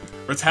Taichi.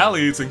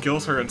 Retaliates and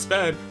kills her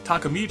instead.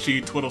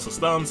 Takamichi twiddles his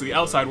thumbs. The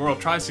outside world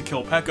tries to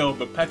kill Peko,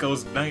 but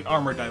Peko's knight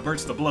armor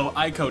diverts the blow.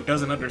 Aiko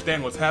doesn't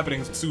understand what's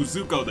happening.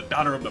 Suzuko, the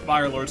daughter of the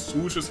Fire Lord,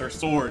 swooshes her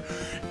sword.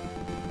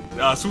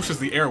 Swooshes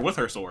the air with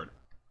her sword.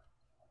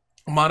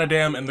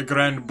 Monodam and the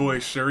Grand Boy,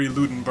 Sherry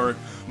Ludenberg,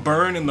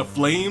 burn in the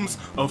flames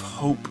of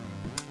hope.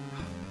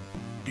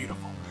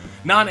 Beautiful.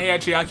 Non-AI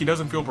Chiaki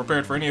doesn't feel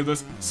prepared for any of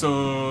this,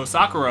 so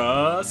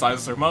Sakura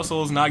sizes her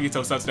muscles.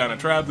 Nagito sets down a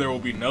trap. There will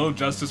be no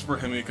justice for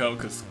Himiko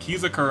because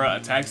Kizakura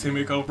attacks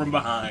Himiko from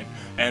behind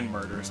and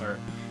murders her.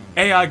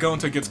 AI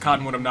Gonta gets caught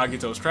in one of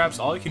Nagito's traps.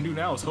 All he can do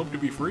now is hope to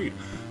be freed.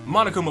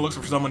 Monokuma looks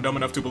for someone dumb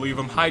enough to believe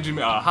him.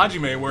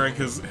 Hajime wearing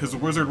his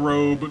wizard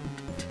robe,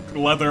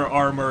 leather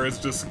armor is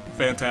just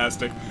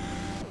fantastic.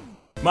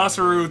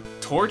 Masaru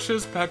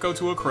torches Peko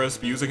to a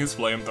crisp using his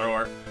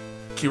flamethrower.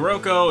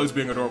 Kiroko is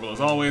being adorable as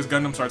always.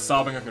 Gundam starts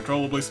sobbing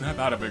uncontrollably. Snap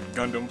out of it,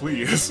 Gundam,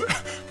 please.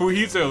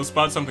 Fujito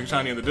spots something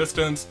shiny in the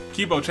distance.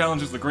 Kibo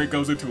challenges the Great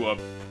Gozu to a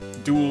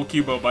duel.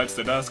 Kibo bites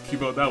the dust.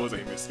 Kibo, that was a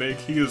mistake.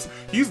 He's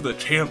the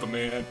champ,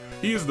 man.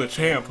 He is the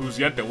champ who's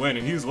yet to win,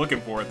 and he's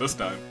looking for it this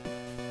time.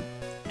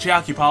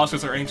 Chiaki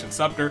polishes her ancient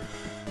scepter.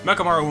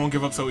 Mekamaru won't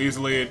give up so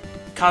easily.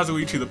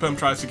 Kazuichi the pimp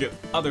tries to get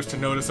others to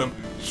notice him.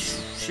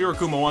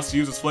 Shirokuma wants to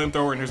use his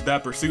flamethrower in his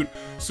dapper suit.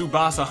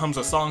 Tsubasa hums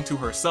a song to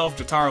herself.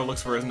 Jotaro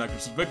looks for his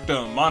next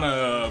victim.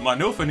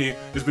 Manofani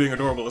is being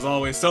adorable as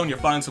always. Sonya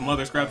finds some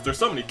leather scraps. There's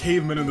so many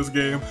cavemen in this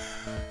game.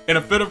 In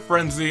a fit of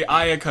frenzy,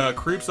 Ayaka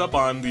creeps up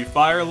on the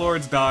Fire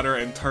Lord's daughter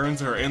and turns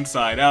her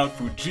inside out.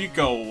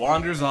 Fujiko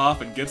wanders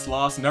off and gets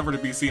lost, never to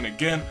be seen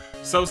again.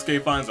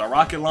 Sosuke finds a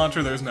rocket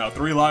launcher. There's now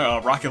 3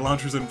 rocket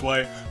launchers in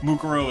play.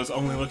 Mukuro is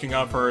only looking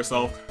out for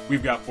herself.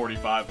 We've got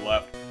 45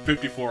 left.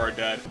 54 are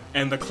dead.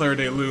 And the Claire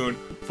de Lune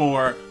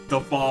for the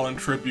fallen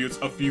tributes.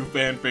 A few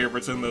fan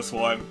favorites in this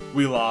one.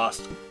 We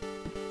lost.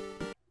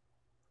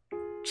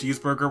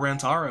 Cheeseburger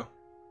Rantaro.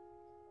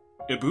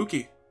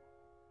 Ibuki.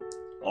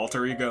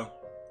 Alter Ego.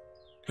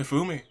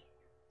 Hifumi.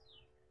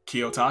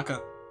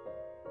 Kiyotaka.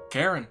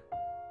 Karen.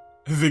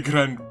 The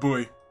Grand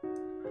Boy.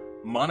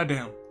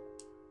 Monodam.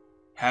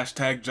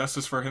 Hashtag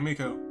Justice for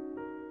Himiko.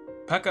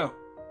 Peko.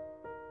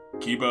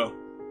 Kibo.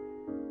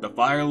 The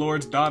Fire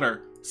Lord's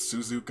daughter,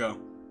 Suzuko.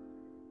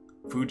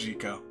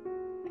 Fujiko.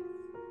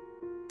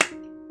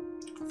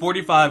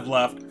 45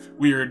 left.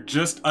 We are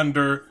just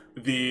under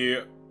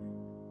the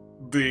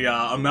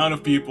amount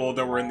of people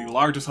that were in the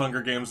largest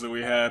Hunger Games that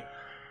we had.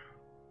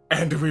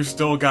 And we've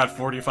still got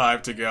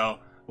 45 to go.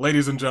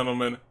 Ladies and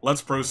gentlemen,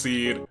 let's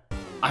proceed.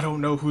 I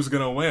don't know who's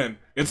gonna win.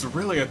 It's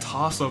really a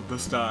toss-up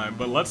this time,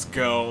 but let's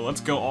go.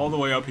 Let's go all the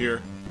way up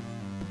here.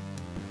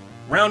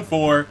 Round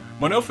 4.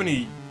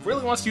 Monofani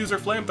really wants to use her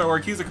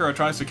flamethrower. Kizakura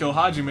tries to kill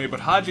Hajime,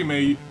 but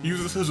Hajime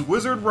uses his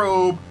wizard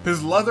robe,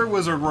 his leather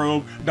wizard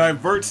robe,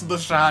 diverts the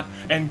shot,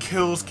 and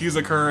kills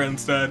Kizakura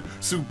instead.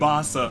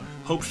 Tsubasa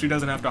hopes she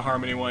doesn't have to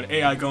harm anyone.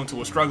 AI Gonta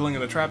was struggling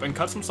in the trap and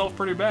cuts himself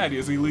pretty bad.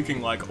 Is he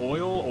leaking like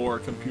oil or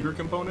computer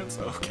components?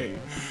 Okay.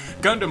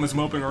 Gundam is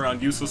moping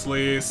around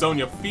uselessly.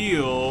 Sonya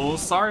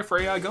feels sorry for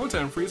AI Gonta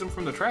and frees him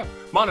from the trap.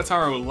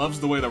 Monotaro loves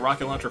the way the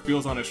rocket launcher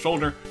feels on his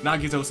shoulder.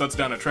 Nagito sets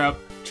down a trap.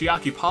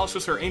 Chiaki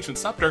polishes her ancient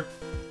scepter.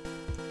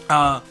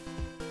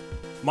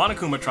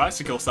 Monokuma tries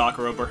to kill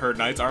Sakura, but her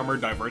knight's armor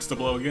diverts the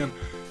blow again.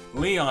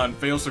 Leon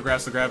fails to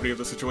grasp the gravity of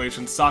the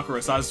situation.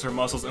 Sakura sizes her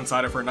muscles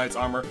inside of her knight's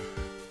armor.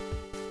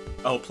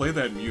 Oh, play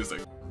that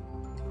music.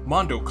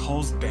 Mondo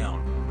calls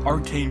down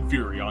Arcane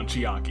Fury on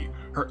Chiaki,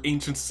 her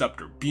ancient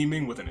scepter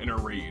beaming with an inner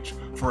rage.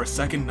 For a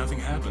second, nothing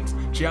happens.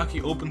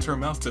 Chiaki opens her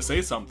mouth to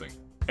say something,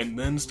 and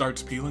then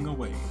starts peeling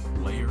away,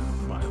 layer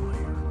by layer.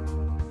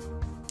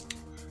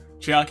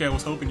 Chiaki, I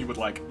was hoping you would,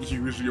 like,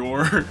 use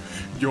your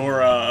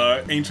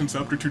ancient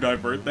scepter to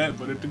divert that,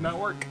 but it did not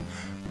work.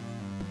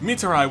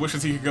 Mitarai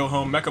wishes he could go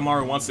home.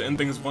 Mekamaru wants to end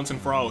things once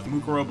and for all with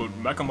Mukuro, but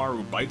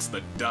Mekamaru bites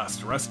the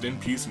dust. Rest in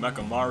peace,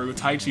 Mekamaru.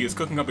 Taichi is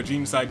cooking up a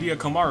genius idea.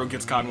 Komaru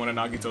gets caught in one of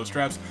Nagito's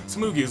traps.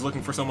 Tsumugi is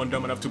looking for someone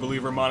dumb enough to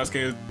believe her.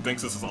 Monosuke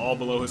thinks this is all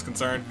below his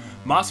concern.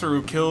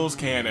 Masaru kills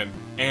Kanon,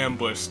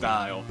 ambush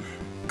style.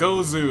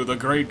 Gozu, the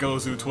great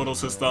Gozu,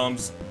 twiddles his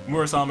thumbs.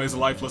 Murasame's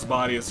lifeless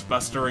body is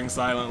festering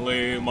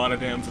silently.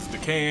 Monodam's is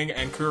decaying,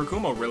 and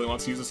Kurokuma really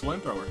wants to use his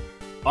flamethrower.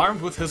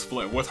 Armed with her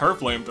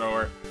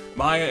flamethrower,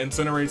 Maya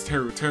incinerates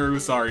Teru.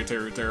 Sorry,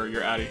 Teru,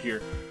 you're out of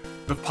here.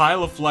 The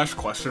pile of flesh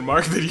question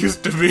mark that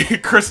used to be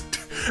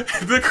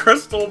the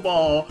crystal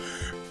ball.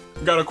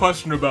 Got a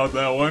question about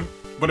that one,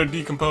 but it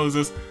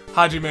decomposes.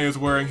 Hajime is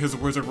wearing his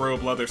wizard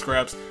robe leather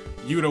scraps.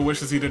 Yuta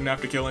wishes he didn't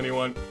have to kill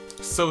anyone.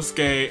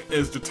 Sosuke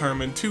is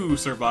determined to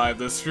survive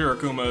this.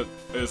 Shirokuma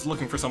is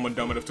looking for someone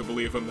dumb enough to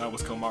believe him. That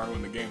was Komaru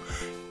in the game.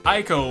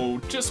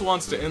 Aiko just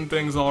wants to end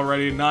things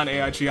already.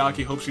 Non-AI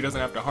Chiaki hopes she doesn't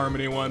have to harm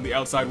anyone. The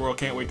outside world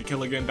can't wait to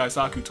kill again.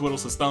 Daisaku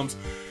twiddles his thumbs.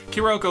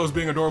 Kiroko is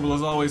being adorable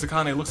as always.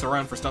 Akane looks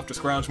around for stuff to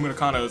scrounge.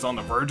 Munakana is on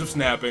the verge of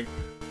snapping.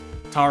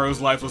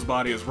 Taro's lifeless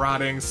body is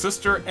rotting.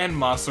 Sister and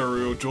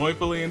Masaru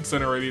joyfully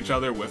incinerate each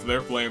other with their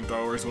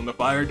flamethrowers. When the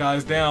fire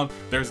dies down,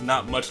 there's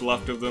not much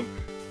left of them.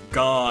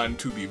 Gone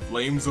to be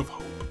flames of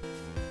hope.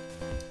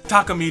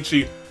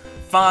 Takamichi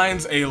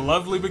finds a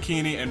lovely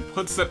bikini and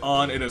puts it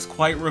on. It is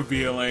quite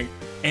revealing.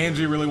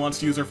 Angie really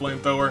wants to use her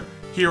flamethrower.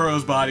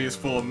 Hiro's body is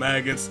full of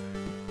maggots.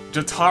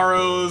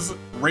 Jotaro's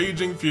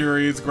raging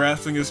fury is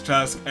grasping his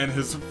chest, and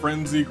his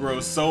frenzy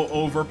grows so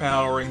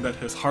overpowering that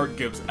his heart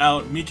gives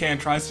out. Mikan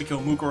tries to kill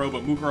Mukuro,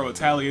 but Mukuro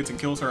retaliates and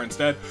kills her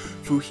instead.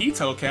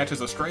 Fujito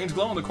catches a strange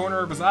glow in the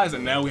corner of his eyes,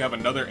 and now we have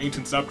another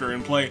ancient scepter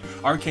in play.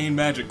 Arcane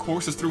magic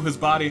courses through his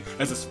body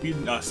as his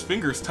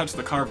fingers touch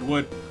the carved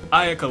wood.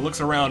 Ayaka looks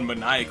around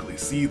maniacally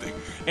seething,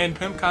 and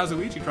Pimp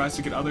Kazuichi tries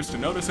to get others to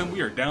notice him. We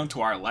are down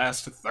to our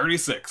last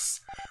 36.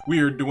 We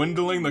are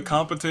dwindling the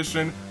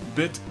competition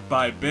bit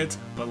by bit,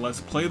 but let's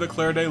play the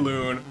Clair de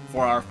Lune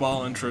for our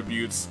fallen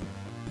tributes.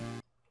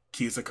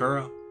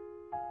 Kizakura,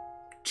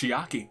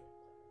 Chiaki,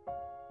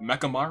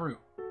 Mekamaru,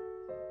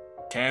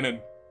 Kanon,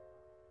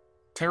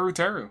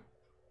 Teru,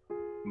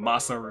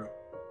 Masaru,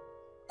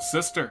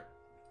 Sister,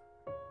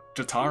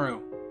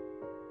 Jotaro,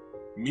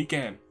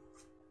 Mikan.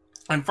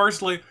 And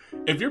firstly,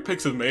 if your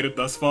picks have made it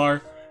thus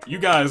far, you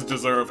guys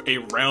deserve a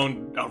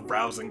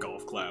rousing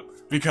golf clap.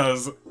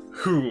 Because,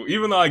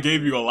 even though I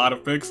gave you a lot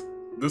of picks,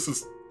 this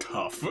is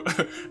tough.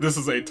 This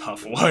is a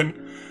tough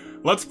one.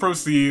 Let's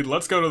proceed.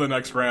 Let's go to the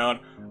next round.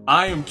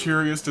 I am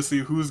curious to see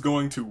who's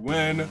going to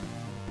win.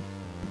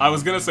 I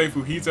was gonna say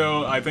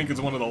Fujito. I think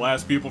it's one of the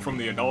last people from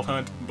the adult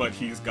hunt, but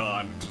he's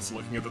gone. Just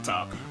looking at the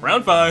top.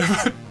 Round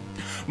 5.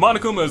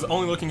 Monokuma is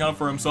only looking out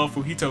for himself.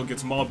 Fujito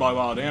gets mauled by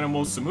wild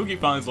animals. Tsumugi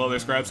finds leather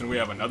scraps, and we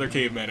have another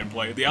caveman in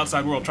play. The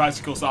outside world tries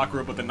to kill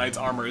Sakura, but the knight's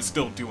armor is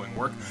still doing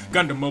work.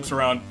 Gundam mopes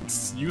around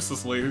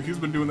uselessly. He's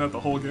been doing that the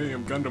whole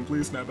game. Gundam,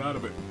 please snap out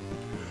of it.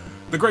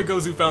 The Great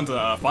Gozu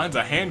finds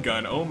a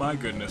handgun. Oh my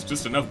goodness,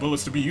 just enough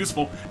bullets to be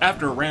useful.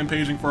 After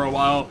rampaging for a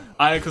while,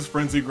 Ayaka's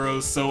frenzy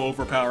grows so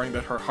overpowering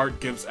that her heart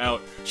gives out.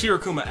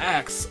 Shirokuma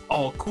acts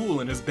all cool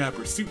in his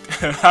dapper suit.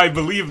 I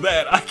believe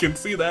that. I can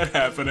see that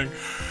happening.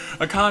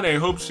 Akane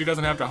hopes she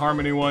doesn't have to harm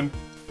anyone.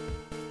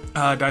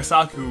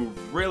 Daisaku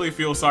really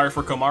feels sorry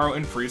for Komaru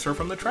and frees her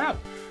from the trap.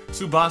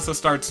 Tsubasa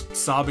starts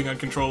sobbing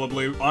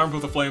uncontrollably. Armed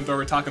with a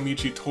flamethrower,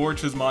 Takamichi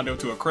torches Mondo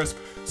to a crisp,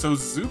 so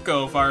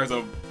Zuko fires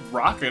a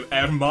rocket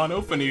at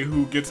Monophony,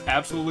 who gets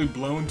absolutely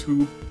blown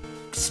to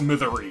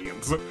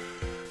smithereens.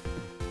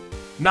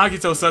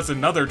 Nagito sets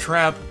another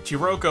trap.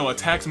 Chiroko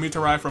attacks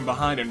Mitarai from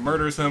behind and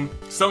murders him.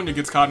 Sonya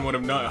gets caught in one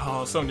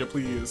of Sonya,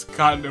 please.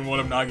 Caught in one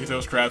of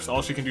Nagito's traps.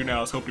 All she can do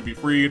now is hope to be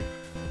freed.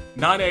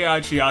 Non-AI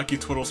Chiaki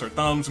twiddles her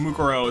thumbs.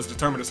 Mukuro is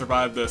determined to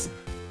survive this.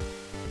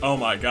 Oh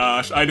my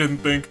gosh, I didn't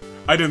think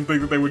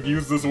that they would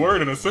use this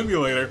word in a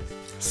simulator.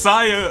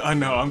 Sakura, I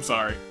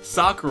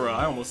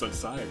almost said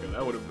Sayaka.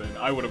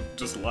 I would have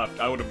just left.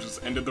 I would have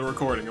just ended the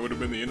recording. It would have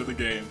been the end of the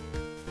game.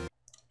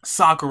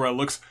 Sakura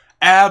looks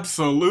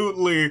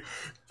absolutely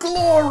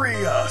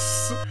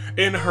glorious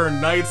in her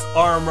knight's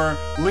armor.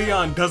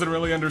 Leon doesn't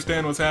really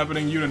understand what's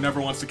happening. Yuta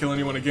never wants to kill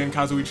anyone again.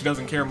 Kazuichi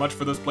doesn't care much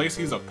for this place.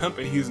 He's a pimp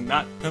and he's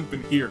not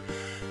pimping here.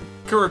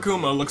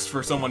 Kurokuma looks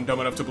for someone dumb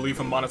enough to believe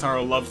him.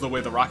 Monotaro loves the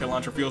way the rocket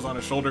launcher feels on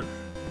his shoulder.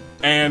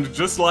 And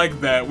just like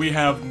that, we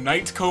have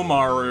Knight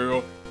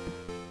Komaru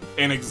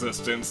in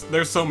existence.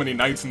 There's so many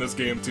knights in this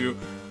game too.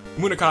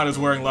 Munakata is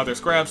wearing leather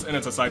scraps, and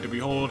it's a sight to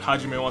behold.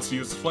 Hajime wants to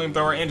use his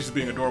flamethrower, and she's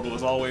being adorable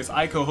as always.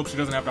 Aiko hopes she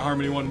doesn't have to harm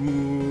anyone.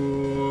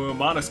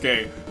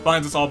 Monosuke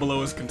finds us all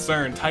below his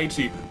concern.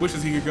 Taichi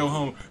wishes he could go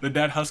home. The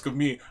dead husk of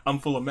me, I'm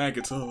full of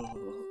maggots. Oh.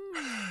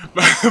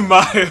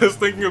 Maya is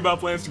thinking about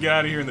plans to get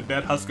out of here, and the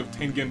dead husk of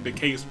Tengen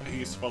decays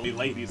peacefully.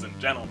 Ladies and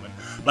gentlemen,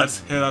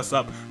 let's hit us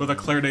up with a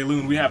Clair de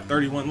Lune. We have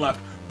 31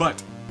 left,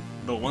 but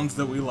the ones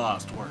that we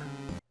lost were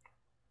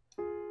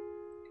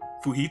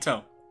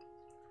Fujito,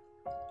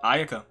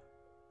 Ayaka,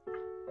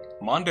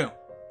 Mondo,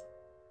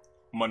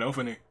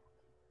 Monophony,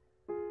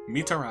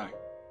 Mitarai.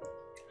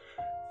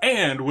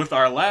 And with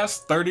our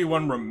last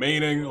 31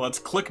 remaining, let's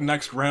click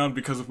next round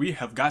because we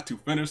have got to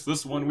finish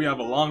this one. We have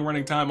a long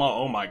running time.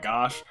 Oh my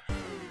gosh.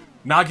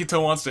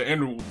 Nagito wants to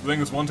end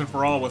things once and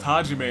for all with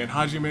Hajime, and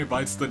Hajime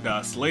bites the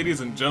dust. Ladies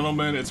and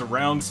gentlemen, it's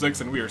round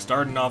 6 and we are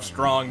starting off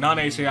strong.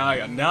 Non-AI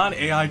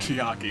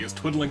Chiaki is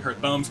twiddling her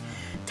thumbs.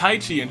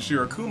 Taichi and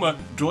Shirokuma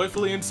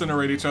joyfully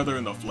incinerate each other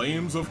in the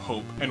flames of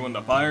hope, and when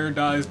the fire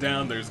dies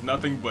down, there's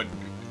nothing but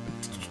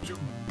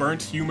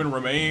burnt human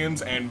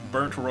remains and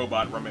burnt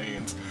robot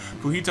remains.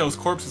 Fujito's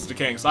corpse is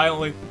decaying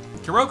silently.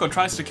 Kuroko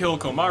tries to kill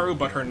Komaru,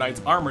 but her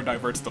knight's armor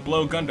diverts the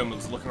blow. Gundam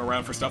is looking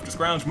around for stuff to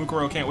scrounge.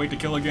 Mukuro can't wait to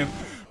kill again.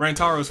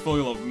 Rantaro's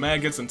full of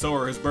maggots, and so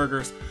are his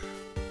burgers.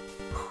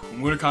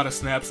 Munakata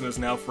snaps and is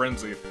now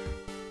frenzied.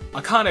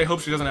 Akane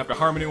hopes she doesn't have to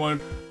harm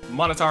anyone.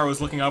 Monotaro is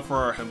looking out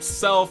for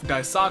himself.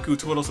 Daisaku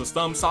twiddles his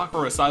thumb.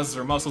 Sakura sizes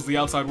her muscles. The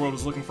outside world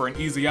is looking for an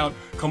easy out.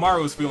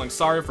 Komaru is feeling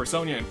sorry for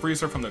Sonia and frees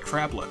her from the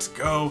trap. Let's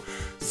go.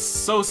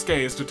 Sosuke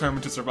is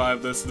determined to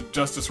survive this. The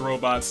justice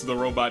robots, the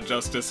robot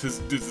justice, his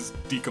is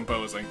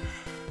decomposing.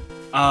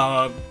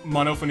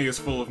 Monofony is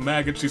full of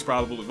maggots. She's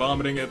probably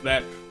vomiting at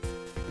that.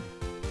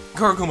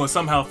 Kurokuma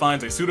somehow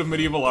finds a suit of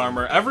medieval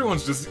armor.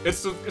 Everyone's just,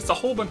 it's a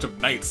whole bunch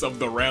of knights of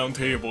the round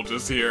table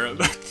just here.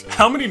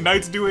 How many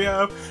knights do we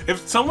have?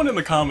 If someone in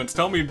the comments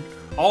tell me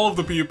all of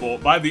the people,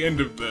 by the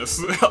end of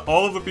this,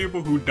 all of the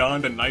people who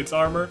donned a knight's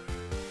armor,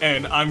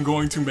 and I'm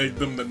going to make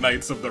them the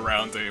knights of the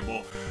round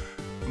table.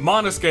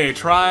 Monosuke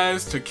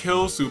tries to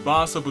kill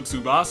Tsubasa, but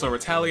Tsubasa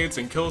retaliates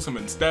and kills him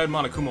instead.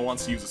 Monokuma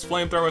wants to use his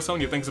flamethrower.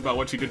 Sonia thinks about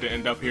what she did to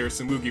end up here.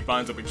 Tsumugi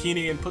finds a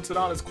bikini and puts it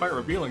on. It's quite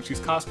revealing.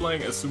 She's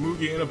cosplaying as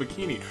Tsumugi in a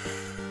bikini.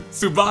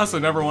 Tsubasa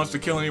never wants to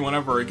kill anyone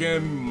ever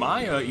again.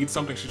 Maya eats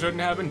something she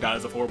shouldn't have and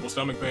dies of horrible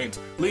stomach pains.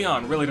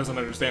 Leon really doesn't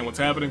understand what's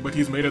happening, but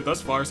he's made it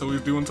thus far, so he's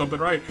doing something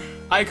right.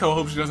 Aiko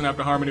hopes she doesn't have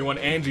to harm anyone.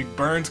 Angie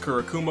burns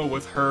Kurokuma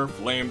with her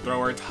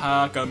flamethrower.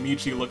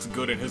 Takamichi looks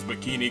good in his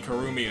bikini.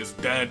 Karumi is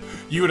dead.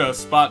 Yuta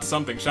spots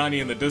something shiny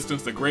in the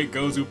distance. The great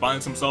Gozu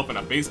finds himself in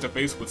a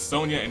face-to-face with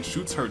Sonia and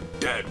shoots her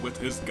dead with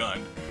his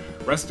gun.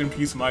 Rest in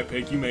peace, my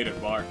pig, you made it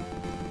far.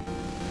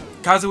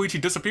 Kazuichi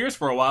disappears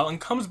for a while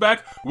and comes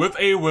back with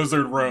a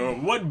wizard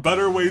robe. What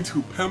better way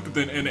to pimp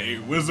than in a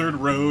wizard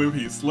robe?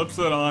 He slips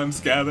it on,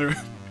 scattering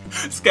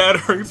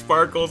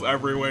sparkles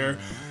everywhere.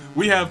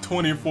 We have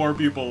 24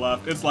 people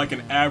left. It's like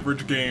an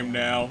average game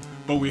now,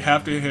 but we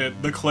have to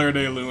hit the Claire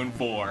de Lune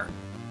 4.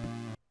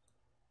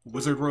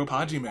 Wizard robe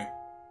Hajime.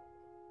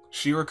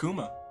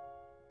 Shirakuma.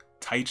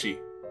 Taichi.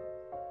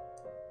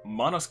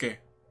 Monosuke.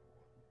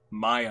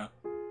 Maya.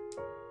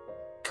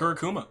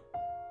 Kurokuma.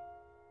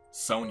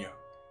 Sonia.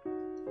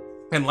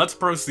 And let's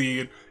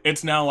proceed.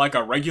 It's now like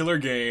a regular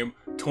game.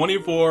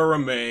 24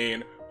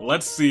 remain.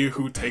 Let's see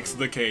who takes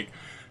the cake.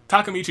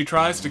 Takamichi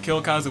tries to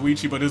kill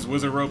Kazuichi, but his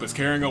wizard robe is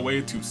carrying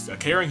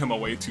him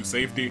away to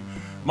safety.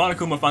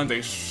 Monokuma finds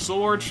a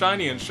sword,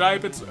 shiny and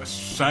sharp. It's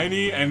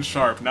shiny and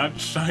sharp, not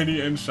shiny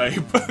and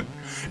shape.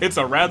 It's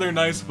a rather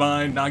nice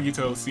find.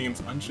 Nagito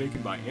seems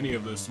unshaken by any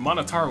of this.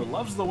 Monotaro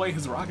loves the way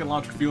his rocket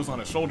launcher feels on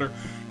his shoulder.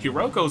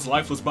 Hiroko's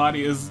lifeless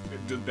body is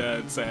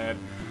dead, sad.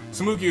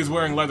 Tsumugi is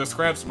wearing leather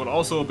scraps, but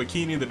also a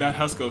bikini. The dead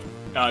husk of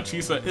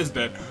Chisa is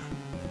dead.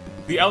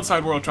 The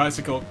outside world tries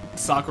to kill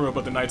Sakura,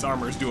 but the knight's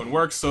armor is doing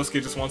work.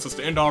 Sosuke just wants us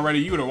to end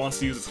already. Yuta wants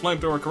to use his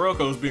flamethrower.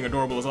 Kuroko is being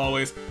adorable as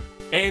always.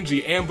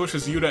 Angie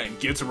ambushes Yuta and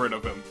gets rid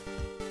of him.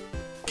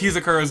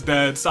 Kizakura is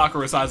dead.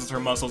 Sakura sizes her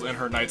muscles in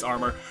her knight's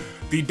armor.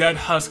 The dead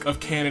husk of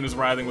Cannon is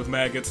writhing with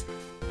maggots.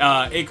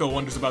 Eiko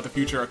wonders about the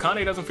future.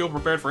 Akane doesn't feel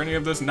prepared for any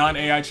of this.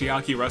 Non-AI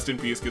Chiaki, rest in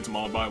peace, gets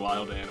mauled by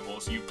wild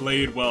animals. You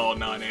played well,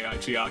 non-AI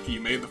Chiaki. You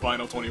made the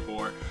final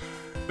 24.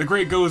 The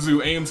great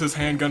Gozu aims his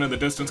handgun in the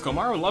distance.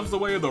 Komaru loves the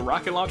way the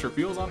rocket launcher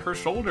feels on her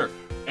shoulder.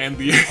 And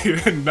the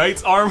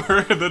knight's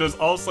armor that is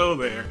also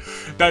there.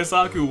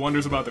 Daisaku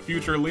wonders about the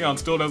future. Leon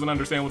still doesn't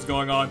understand what's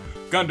going on.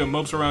 Gundam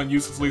mopes around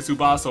uselessly.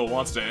 Tsubasa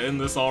wants to end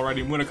this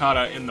already.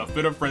 Munakata, in the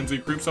fit of frenzy,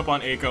 creeps up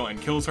on Eiko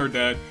and kills her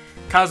dead.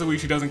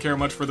 Kazuichi doesn't care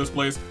much for this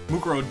place.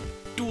 Mukuro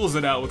duels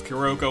it out with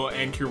Kuroko,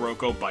 and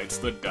Kuroko bites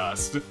the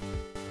dust.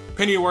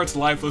 Pennyworth's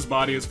lifeless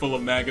body is full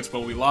of maggots, but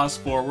we lost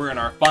 4. We're in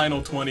our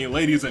final 20.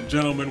 Ladies and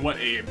gentlemen, what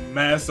a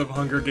massive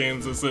Hunger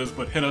Games this is,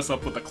 but hit us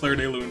up with the Claire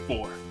de Lune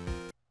 4.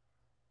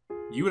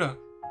 Yuta.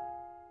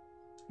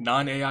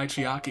 Non-AI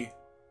Chiaki.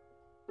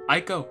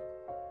 Aiko.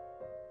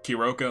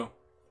 Kuroko.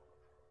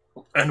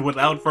 And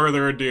without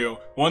further ado,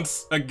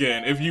 once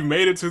again, if you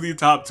made it to the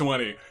top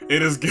 20,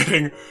 it is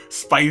getting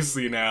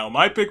spicy now.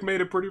 My pick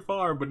made it pretty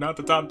far, but not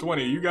the top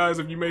 20. You guys,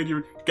 if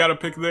you got a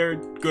pick there,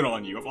 good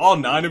on you. If all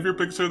 9 of your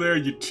picks are there,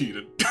 you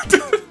cheated.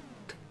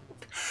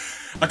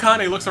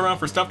 Akane looks around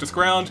for stuff to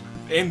scrounge.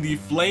 In the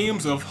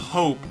flames of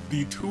hope,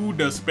 the 2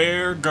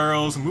 despair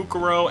girls,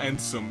 Mukuro and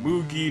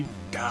Tsumugi,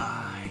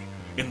 die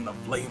in the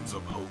flames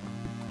of hope.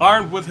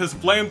 Armed with his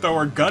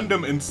flamethrower,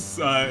 Gundam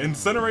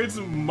incinerates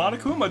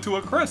Monokuma to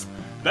a crisp.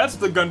 That's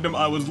the Gundam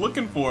I was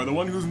looking for, the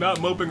one who's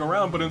not moping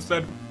around, but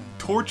instead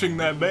torching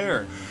that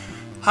bear.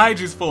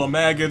 Haiji's full of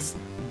maggots.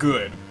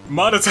 Good.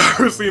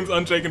 Monotaro seems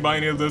unshaken by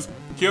any of this.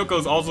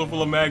 Kyoko's also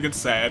full of maggots.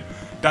 Sad.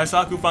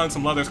 Daisaku finds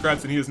some leather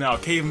scraps and he is now a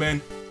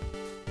caveman.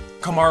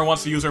 Komaru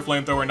wants to use her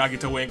flamethrower.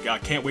 Nagito Wink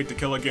can't wait to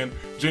kill again.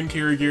 Jin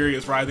Kirigiri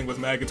is writhing with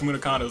maggots.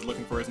 Munakata is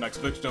looking for his next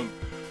victim.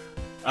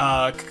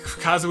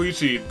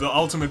 Kazuichi, the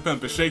ultimate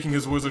pimp, is shaking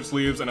his wizard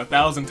sleeves and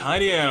 1,000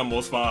 tiny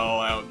animals fall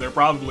out. They're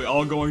probably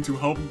all going to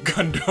help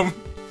Gundam.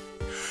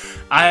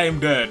 I am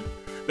dead.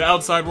 The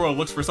outside world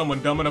looks for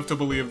someone dumb enough to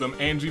believe them.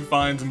 Angie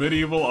finds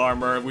medieval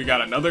armor. We got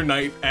another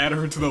knight. Add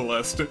her to the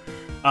list.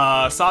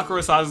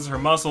 Sakura sizes her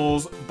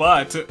muscles,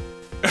 but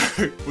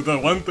the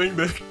one thing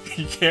that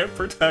he can't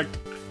protect,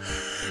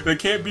 that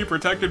can't be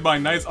protected by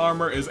knight's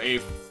armor, is a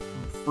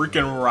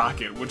freaking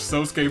rocket, which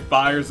Sosuke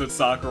fires at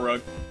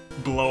Sakura,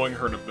 blowing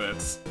her to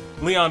bits.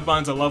 Leon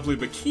finds a lovely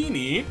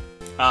bikini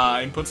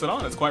and puts it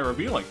on. It's quite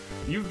revealing.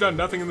 You've done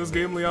nothing in this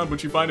game, Leon,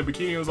 but you find a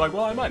bikini and was like,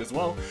 well, I might as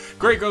well.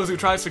 Great Gozu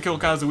tries to kill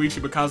Kazuichi,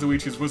 but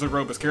Kazuichi's wizard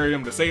robe has carried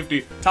him to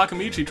safety.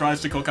 Takamichi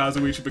tries to kill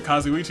Kazuichi, but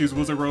Kazuichi's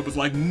wizard robe is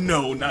like,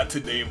 no, not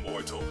today,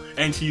 mortal.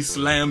 And he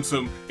slams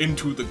him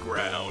into the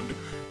ground.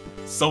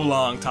 So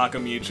long,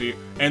 Takamichi.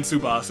 And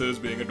Tsubasa is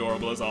being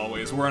adorable as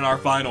always. We're in our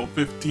final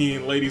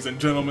 15, ladies and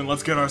gentlemen.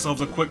 Let's get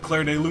ourselves a quick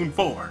Claire de Lune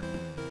 4.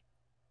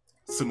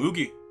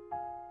 Tsumugi.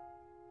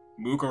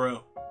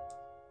 Mukuro.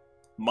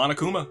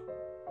 Monokuma.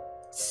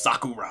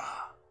 Sakura.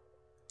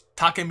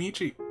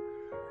 Takemichi.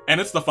 And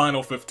it's the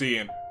final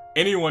 15.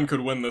 Anyone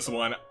could win this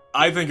one.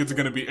 I think it's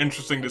going to be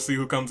interesting to see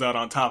who comes out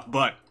on top,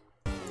 but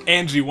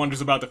Angie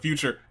wonders about the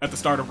future at the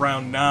start of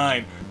round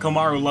 9.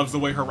 Komaru loves the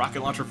way her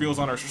rocket launcher feels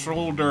on her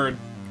shoulder.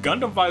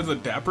 Gundam finds a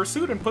dapper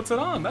suit and puts it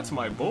on. That's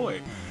my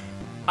boy.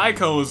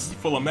 Aiko's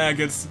full of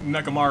maggots.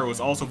 Nekomaru is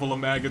also full of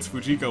maggots.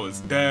 Fujiko is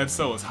dead.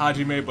 So is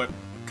Hajime, but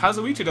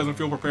Kazuichi doesn't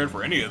feel prepared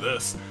for any of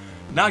this.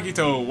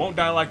 Nagito won't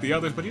die like the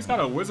others, but he's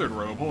got a wizard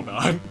robe. Hold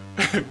on.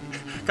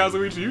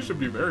 Kazuichi, you should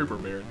be very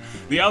prepared.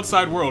 The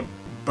outside world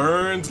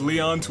burns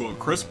Leon to a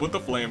crisp with the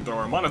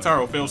flamethrower.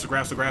 Monotaro fails to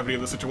grasp the gravity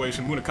of the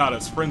situation.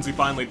 Munakata's frenzy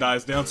finally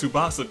dies down.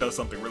 Tsubasa does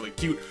something really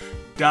cute.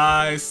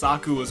 Dies.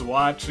 Saku is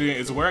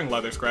wearing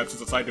leather scraps.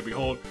 It's a sight to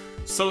behold.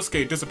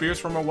 Sosuke disappears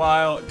for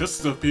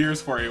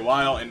a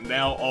while, and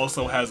now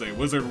also has a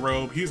wizard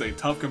robe. He's a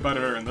tough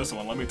competitor in this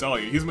one, let me tell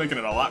you. He's making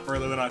it a lot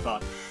further than I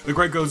thought. The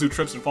Great Gozu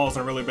trips and falls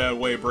in a really bad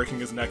way, breaking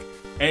his neck.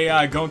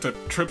 AI Gonta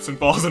trips and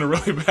falls in a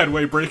really bad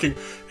way, breaking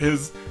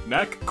his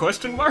neck?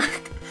 Question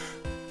mark?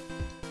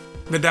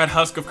 The dead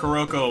husk of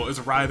Kuroko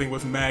is writhing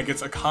with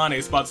maggots.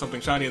 Akane spots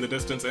something shiny in the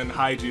distance, and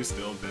Haiji is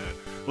still dead.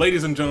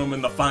 Ladies and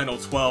gentlemen, the final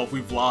 12.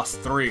 We've lost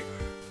 3.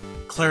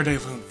 Claire de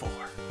Lune 4.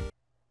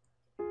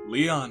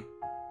 Leon.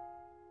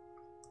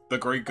 The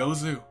Great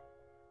Gozu.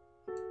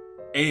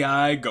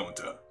 AI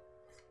Gonta.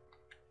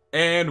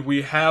 And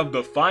we have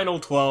the final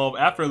 12.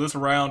 After this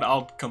round,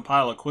 I'll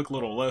compile a quick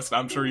little list.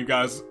 I'm sure you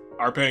guys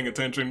are paying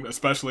attention,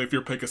 especially if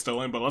your pick is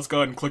still in, but let's go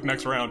ahead and click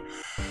next round.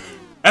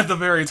 At the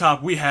very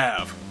top, we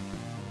have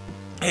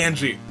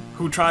Angie,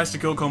 who tries to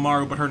kill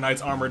Komaru, but her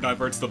knight's armor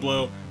diverts the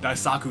blow.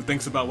 Daisaku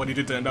thinks about what he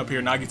did to end up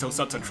here. Nagito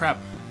sets a trap.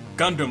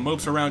 Gundam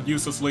mopes around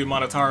uselessly.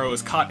 Monotaro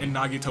is caught in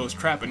Nagito's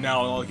trap, and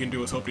now all he can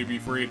do is hope to be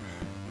freed.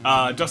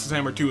 Justice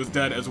Hammer 2 is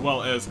dead, as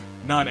well as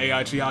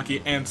non-AI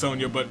Chiaki and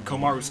Sonya, but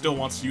Komaru still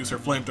wants to use her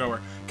flamethrower.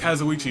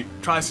 Kazuichi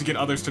tries to get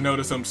others to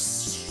notice him.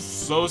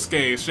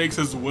 Sosuke shakes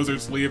his wizard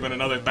sleeve and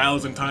another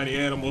 1,000 tiny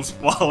animals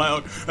fall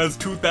out. That's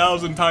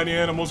 2,000 tiny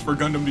animals for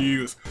Gundam to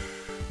use.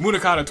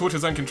 Munakata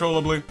twitches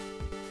uncontrollably.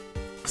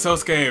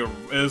 Sosuke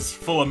is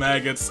full of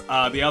maggots.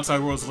 The outside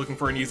world is looking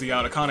for an easy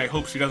out. Akane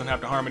hopes she doesn't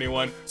have to harm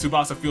anyone.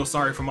 Tsubasa feels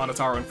sorry for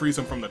Monotaro and frees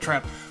him from the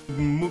trap.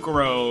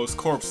 Mukuro's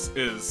corpse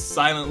is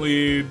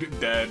silently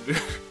dead.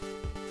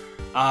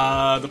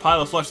 The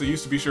pile of flesh that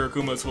used to be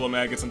Shirokuma is full of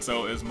maggots, and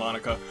so is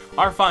Monica.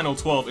 Our final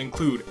 12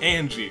 include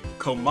Angie,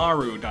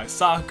 Komaru,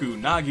 Daisaku,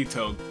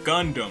 Nagito,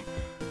 Gundam,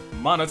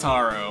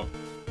 Monotaro,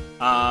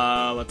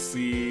 let's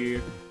see,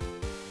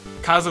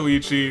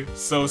 Kazuichi,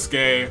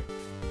 Sosuke,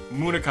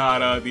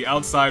 Munakata, the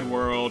outside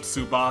world,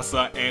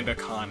 Tsubasa, and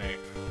Akane.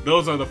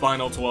 Those are the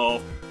final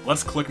 12.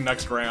 Let's click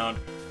next round.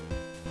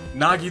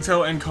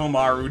 Nagito and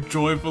Komaru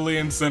joyfully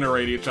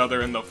incinerate each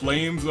other in the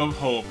flames of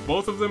hope.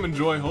 Both of them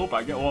enjoy hope,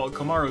 I get. Well,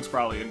 Komaru's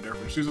probably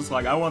indifferent. She's just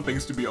like, I want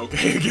things to be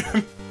okay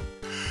again.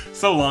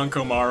 So long,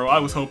 Komaru. I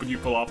was hoping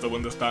you'd pull off the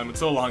win this time, and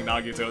so long,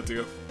 Nagito,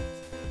 too.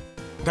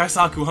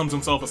 Daisaku hums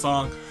himself a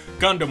song.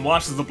 Gundam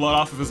washes the blood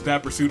off of his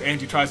dapper suit.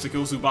 Angie tries to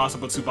kill Tsubasa,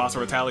 but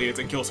Tsubasa retaliates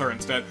and kills her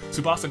instead.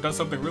 Tsubasa does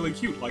something really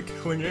cute, like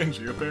killing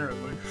Angie,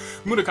 apparently.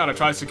 Munakata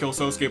tries to kill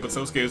Sosuke, but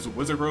Sosuke's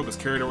wizard robe has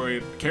carried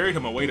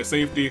him away to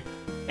safety.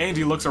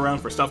 Angie looks around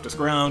for stuff to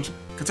scrounge.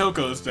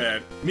 Kotoko is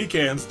dead.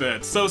 Mikan's dead.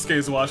 Sosuke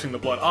is washing the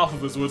blood off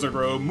of his wizard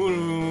robe.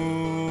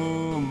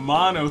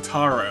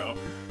 Monotaro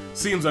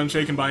seems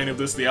unshaken by any of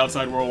this. The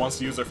outside world wants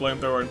to use their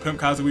flamethrower, and Pimp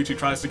Kazuichi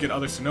tries to get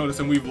others to notice,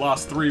 and we've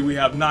lost 3. We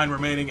have 9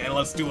 remaining, and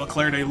let's do a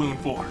Claire de Lune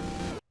 4.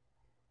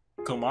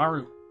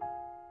 Komaru.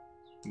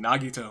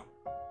 Nagito.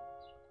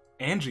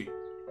 Angie.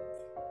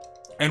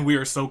 And we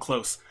are so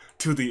close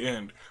to the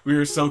end. We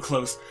are so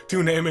close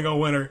to naming a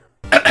winner.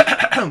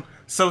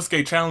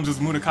 Sosuke challenges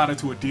Munakata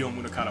to a deal.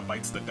 Munakata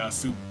bites the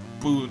dust.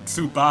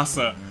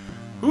 Tsubasa,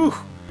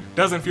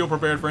 doesn't feel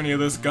prepared for any of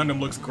this.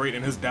 Gundam looks great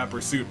in his dapper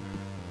suit.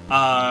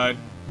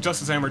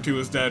 Justice Hammer 2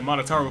 is dead.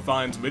 Monotaro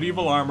finds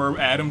medieval armor,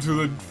 add him to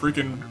the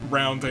freaking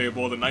round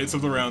table, the Knights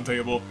of the Round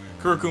Table.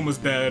 Kurokuma's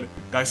dead.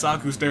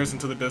 Daisaku stares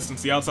into the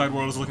distance. The outside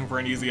world is looking for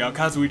an easy out.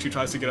 Kazuichi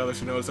tries to get others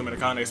to notice him, and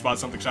Akane spots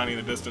something shiny in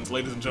the distance.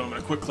 Ladies and gentlemen,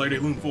 a quick Claire de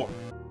Lune 4.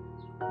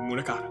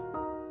 Munakata.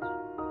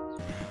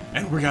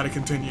 And we gotta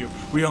continue.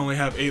 We only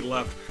have 8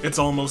 left. It's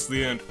almost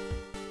the end.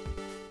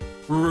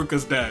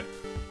 Ruruka's dead.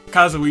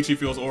 Kazuichi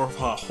feels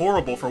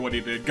horrible for what he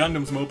did.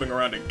 Gundam's moping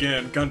around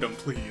again. Gundam,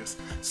 please.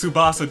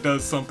 Tsubasa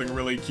does something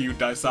really cute.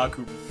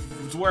 Daisaku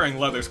is wearing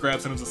leather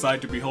scraps and is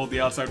decided to behold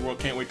the outside world.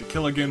 Can't wait to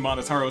kill again.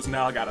 Monotaro's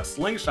now got a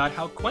slingshot.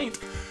 How quaint.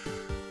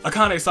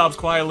 Akane sobs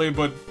quietly,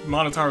 but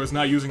Monotaro is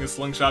not using his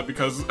slingshot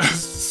because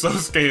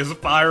Sosuke is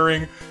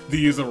firing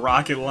these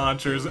rocket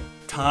launchers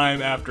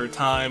time after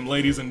time.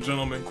 Ladies and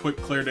gentlemen, quick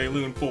Claire de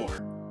Lune for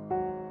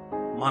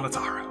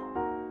Monotaro.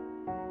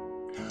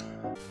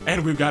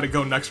 And we've got to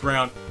go next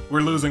round.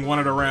 We're losing one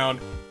at a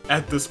round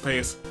at this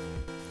pace.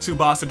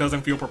 Tsubasa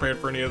doesn't feel prepared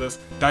for any of this.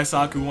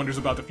 Daisaku wonders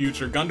about the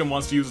future. Gundam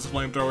wants to use his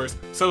flamethrowers.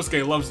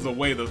 Sosuke loves the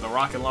way that the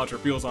rocket launcher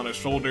feels on his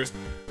shoulders.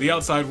 The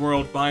outside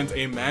world finds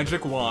a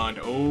magic wand.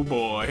 Oh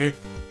boy.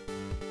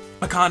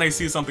 Akane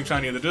sees something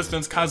shiny in the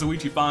distance.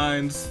 Kazuichi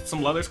finds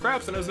some leather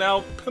scraps and is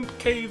now Pimp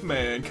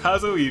Caveman.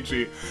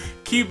 Kazuichi,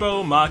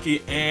 Kibo,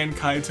 Maki, and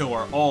Kaito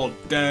are all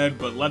dead,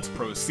 but let's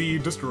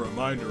proceed. Just a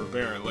reminder,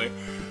 apparently.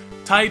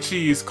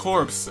 Taichi's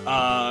corpse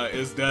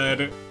is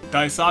dead.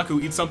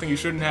 Daisaku eats something he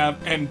shouldn't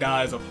have and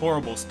dies of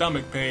horrible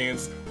stomach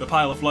pains. The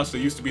pile of flesh that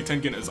used to be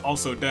Tengen is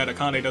also dead.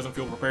 Akane doesn't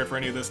feel prepared for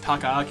any of this.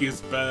 Takaaki is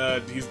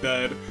bad. He's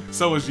dead.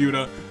 So is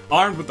Yuta.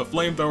 Armed with the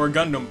flamethrower,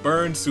 Gundam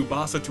burns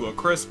Tsubasa to a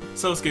crisp.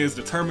 Sosuke is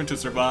determined to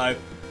survive.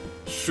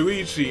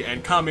 Shuichi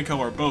and Kamiko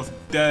are both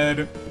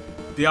dead.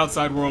 The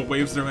outside world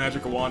waves their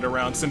magic wand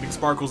around, sending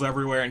sparkles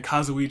everywhere, and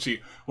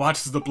Kazuichi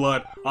watches the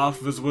blood off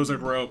of his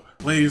wizard robe.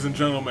 Ladies and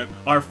gentlemen,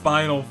 our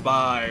final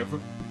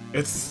 5.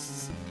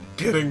 It's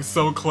getting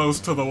so close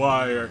to the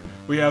wire.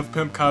 We have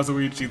Pimp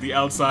Kazuichi, the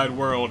outside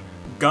world,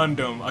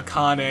 Gundam,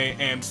 Akane,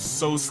 and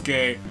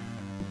Sosuke.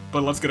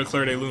 But let's get a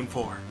Claire de Lune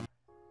for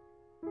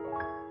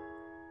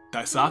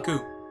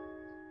Daisaku,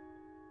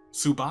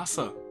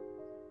 Tsubasa.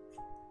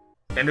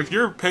 And if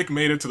your pick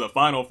made it to the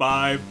final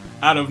 5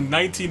 out of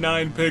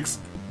 99 picks,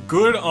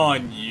 good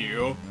on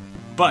you.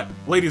 But,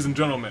 ladies and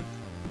gentlemen,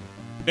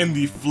 in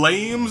the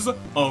flames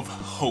of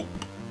hope,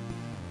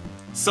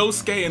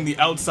 Sosuke and the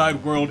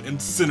outside world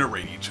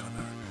incinerate each other.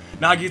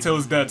 Nagito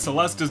is dead,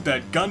 Celeste is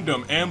dead,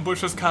 Gundam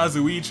ambushes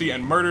Kazuichi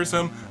and murders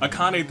him.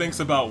 Akane thinks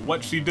about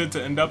what she did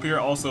to end up here.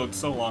 Also,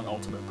 so long,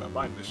 Ultimate Pep,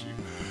 I miss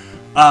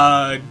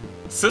you.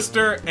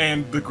 Sister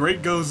and the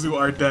Great Gozu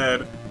are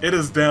dead. It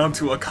is down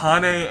to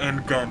Akane and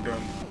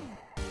Gundam.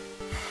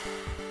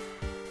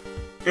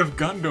 If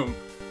Gundam,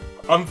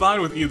 I'm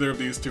fine with either of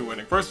these two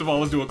winning. First of all,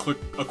 let's do a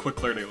quick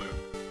Claire de Lune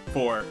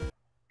for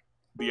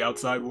the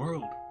outside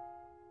world.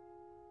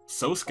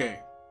 Sosuke,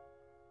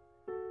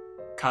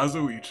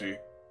 Kazuichi.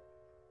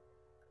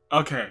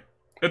 Okay,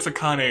 it's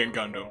Akane and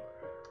Gundam.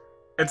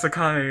 It's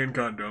Akane and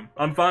Gundam.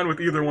 I'm fine with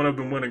either one of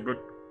them winning,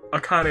 but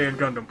Akane and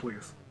Gundam,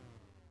 please.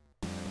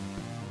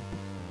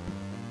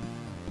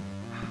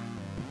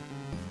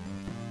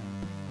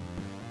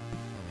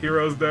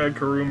 Hiro's dead,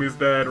 Karumi's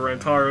dead,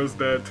 Rantaro's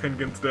dead,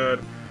 Tengen's dead.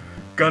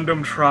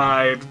 Gundam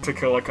tried to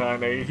kill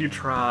Akane, he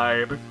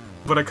tried,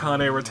 but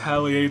Akane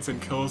retaliates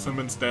and kills him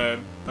instead.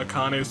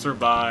 Akane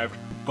survived,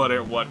 but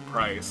at what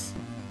price?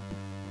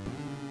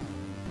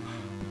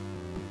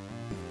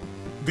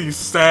 The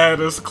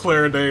saddest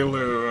Claire de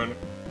Lune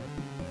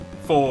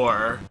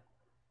for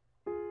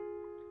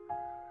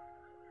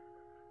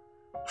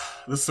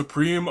the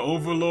Supreme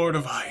Overlord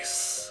of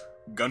Ice,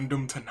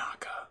 Gundam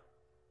Tanaka.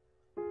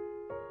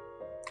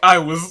 I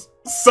was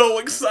so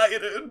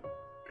excited!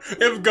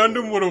 If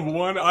Gundam would have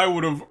won, I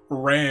would have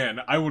ran.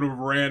 I would have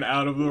ran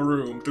out of the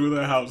room, through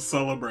the house,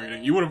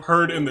 celebrating. You would have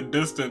heard in the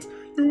distance,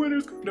 your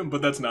winner's Gundam,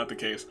 but that's not the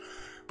case.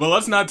 But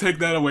let's not take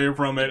that away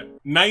from it.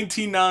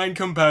 99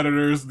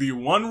 competitors, the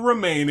one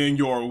remaining,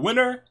 your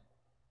winner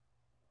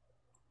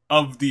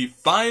of the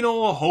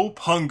final Hope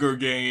Hunger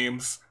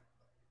Games,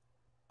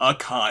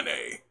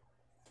 Akane.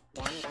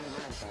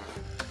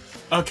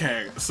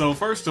 Okay, so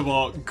first of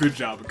all, good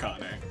job,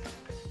 Akane.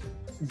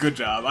 Good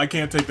job. I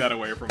can't take that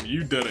away from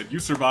you. You did it. You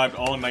survived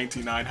all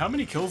 99. How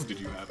many kills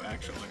did you have,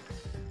 actually?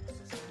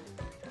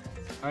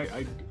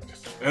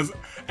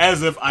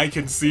 As if I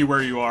can see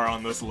where you are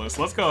on this list.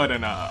 Let's go ahead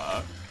and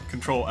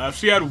Control F.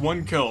 She had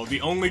 1 kill. The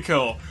only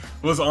kill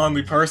was on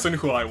the person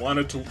who I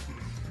wanted to...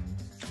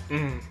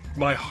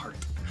 my heart.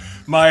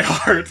 My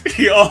heart.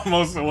 He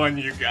almost won,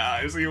 you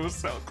guys. He was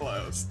so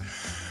close.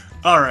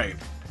 Alright.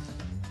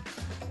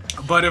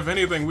 But if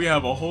anything, we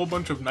have a whole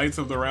bunch of Knights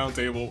of the Round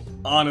Table.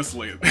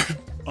 Honestly.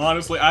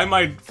 Honestly, I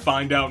might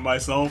find out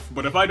myself,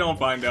 but if I don't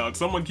find out,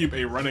 someone keep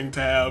a running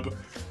tab.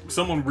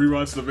 Someone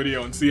rewatch the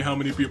video and see how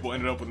many people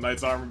ended up with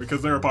Knight's Armor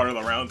because they're a part of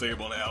the Round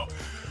Table now.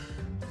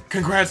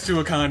 Congrats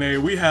to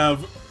Akane. We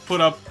have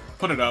put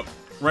it up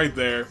right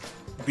there,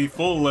 the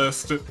full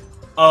list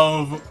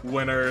of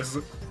winners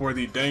for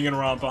the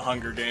Danganronpa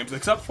Hunger Games,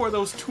 except for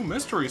those 2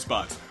 mystery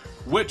spots,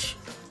 which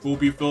will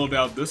be filled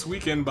out this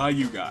weekend by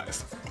you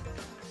guys.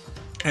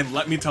 And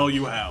let me tell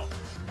you how.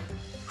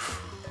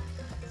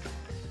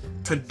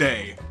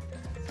 Today,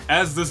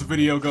 as this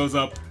video goes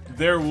up,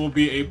 there will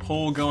be a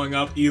poll going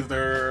up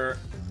either...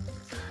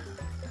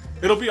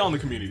 It'll be on the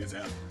community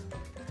tab.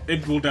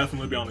 it will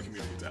definitely be on the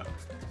community tab.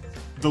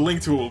 The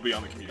link to it will be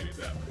on the community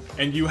tab.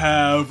 And you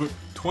have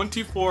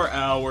 24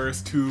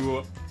 hours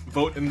to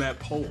vote in that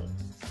poll.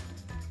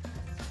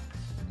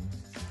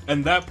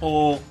 And that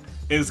poll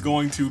is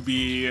going to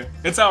be,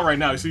 it's out right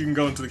now, so you can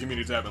go into the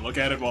community tab and look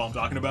at it while I'm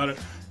talking about it.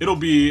 It'll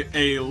be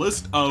a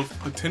list of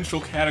potential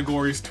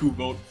categories to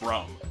vote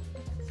from.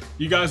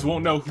 You guys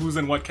won't know who's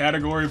in what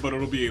category, but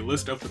it'll be a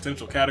list of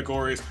potential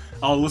categories.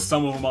 I'll list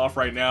some of them off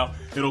right now.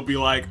 It'll be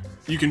like,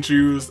 you can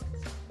choose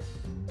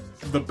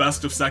the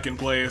best of second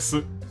place,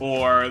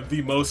 or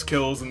the most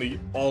kills in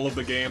all of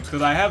the games,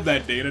 because I have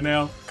that data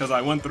now, because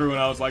I went through and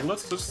I was like,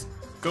 let's just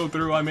go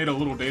through. I made a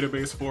little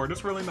database for it.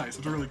 It's really nice.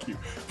 It's really cute.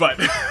 But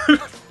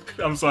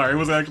I'm sorry, it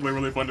was actually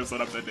really fun to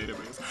set up that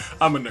database.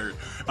 I'm a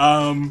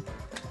nerd.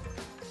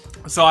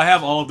 So I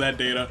have all of that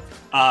data.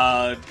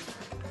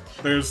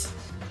 There's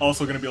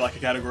also going to be like a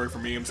category for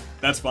memes.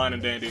 That's fine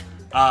and dandy.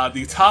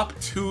 The top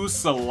 2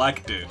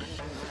 selected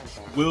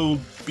will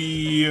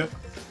be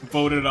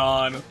voted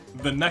on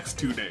the next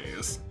 2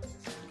 days.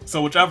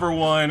 So whichever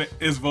one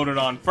is voted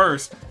on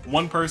first,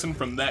 one person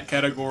from that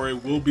category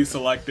will be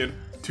selected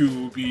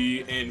to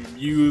be in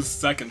Mew's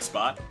second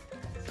spot.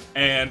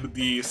 And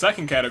the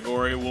second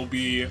category will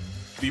be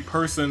the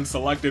person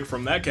selected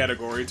from that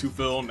category to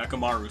fill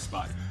Nekomaru's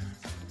spot.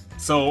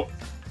 So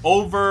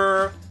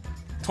over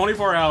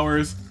 24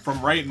 hours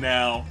from right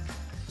now,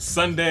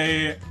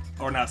 Saturday at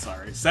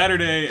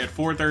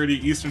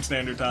 4:30 Eastern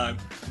Standard Time,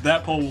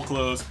 that poll will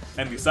close,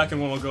 and the second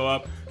one will go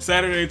up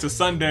Saturday to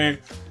Sunday,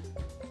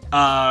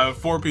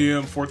 4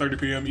 p.m., 4:30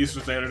 p.m.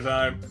 Eastern Standard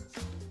Time.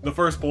 The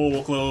first poll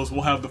will close,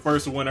 we'll have the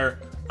first winner,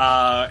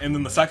 and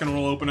then the second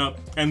one will open up,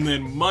 and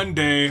then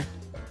Monday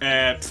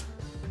at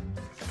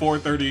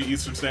 4:30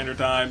 Eastern Standard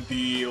Time,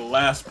 the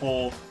last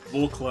poll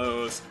will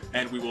close,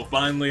 and we will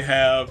finally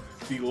have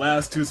the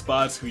last 2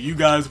 spots who you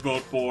guys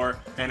vote for,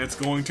 and it's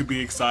going to be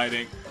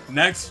exciting.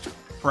 Next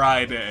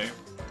Friday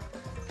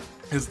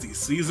is the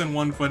Season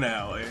 1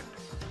 finale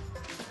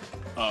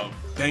of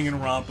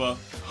Danganronpa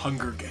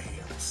Hunger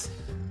Games.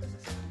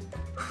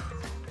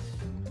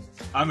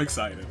 I'm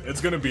excited. It's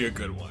gonna be a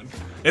good one.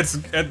 It's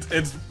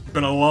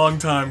been a long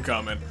time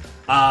coming.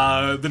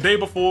 The day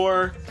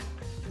before,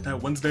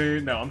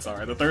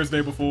 the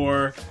Thursday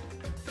before,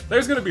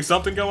 there's gonna be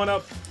something going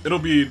up. It'll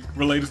be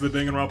related to the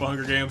Danganronpa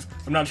Hunger Games.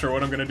 I'm not sure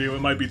what I'm gonna do.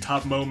 It might be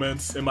top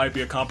moments, it might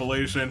be a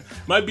compilation,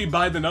 it might be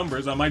by the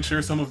numbers. I might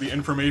share some of the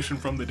information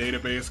from the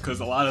database, because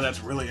a lot of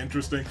that's really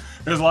interesting.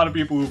 There's a lot of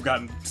people who've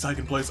gotten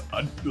second place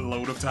a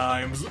load of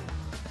times,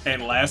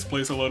 and last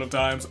place a load of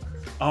times.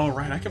 Oh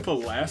right, I can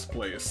put last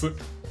place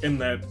in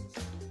that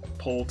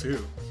poll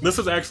too. This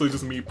is actually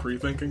just me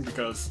pre-thinking,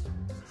 because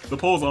the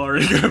poll's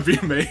already gonna be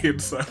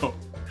made, so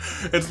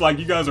it's like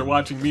you guys are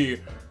watching me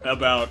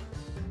about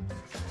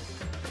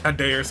a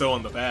day or so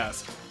in the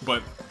past,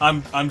 but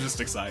I'm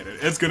just excited.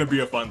 It's gonna be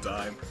a fun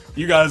time.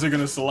 You guys are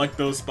gonna select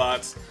those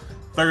spots.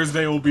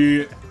 Thursday will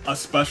be a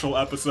special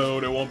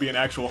episode. It won't be an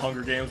actual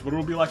Hunger Games, but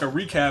it'll be like a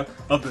recap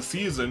of the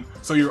season,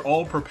 so you're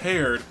all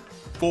prepared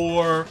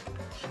for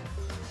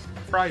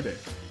Friday.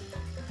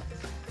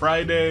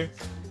 Friday.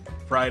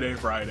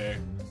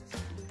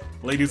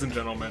 Ladies and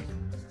gentlemen,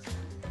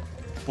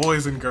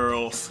 boys and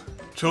girls,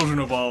 children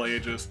of all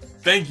ages,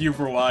 thank you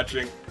for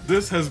watching.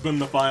 This has been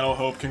The Final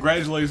Hope.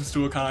 Congratulations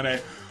to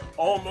Akane.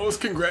 Almost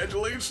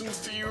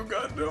congratulations to you,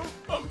 Gundam.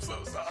 I'm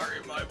so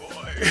sorry, my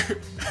boy.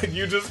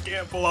 You just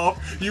can't pull off.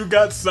 You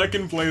got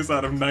second place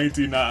out of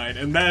 99,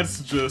 and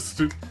that's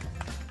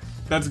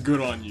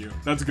good on you.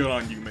 That's good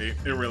on you, mate.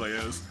 It really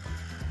is.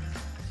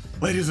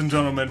 Ladies and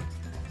gentlemen,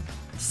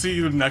 see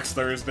you next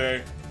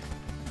Thursday.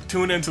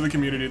 Tune into the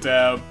community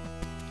tab.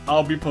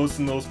 I'll be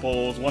posting those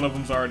polls. One of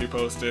them's already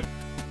posted.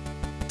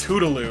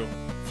 Toodaloo,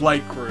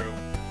 Flight Crew.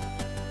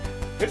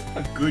 It's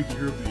been a good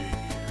year of the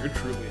aviator. It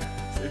truly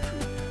has. It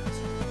truly has.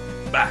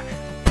 Bye.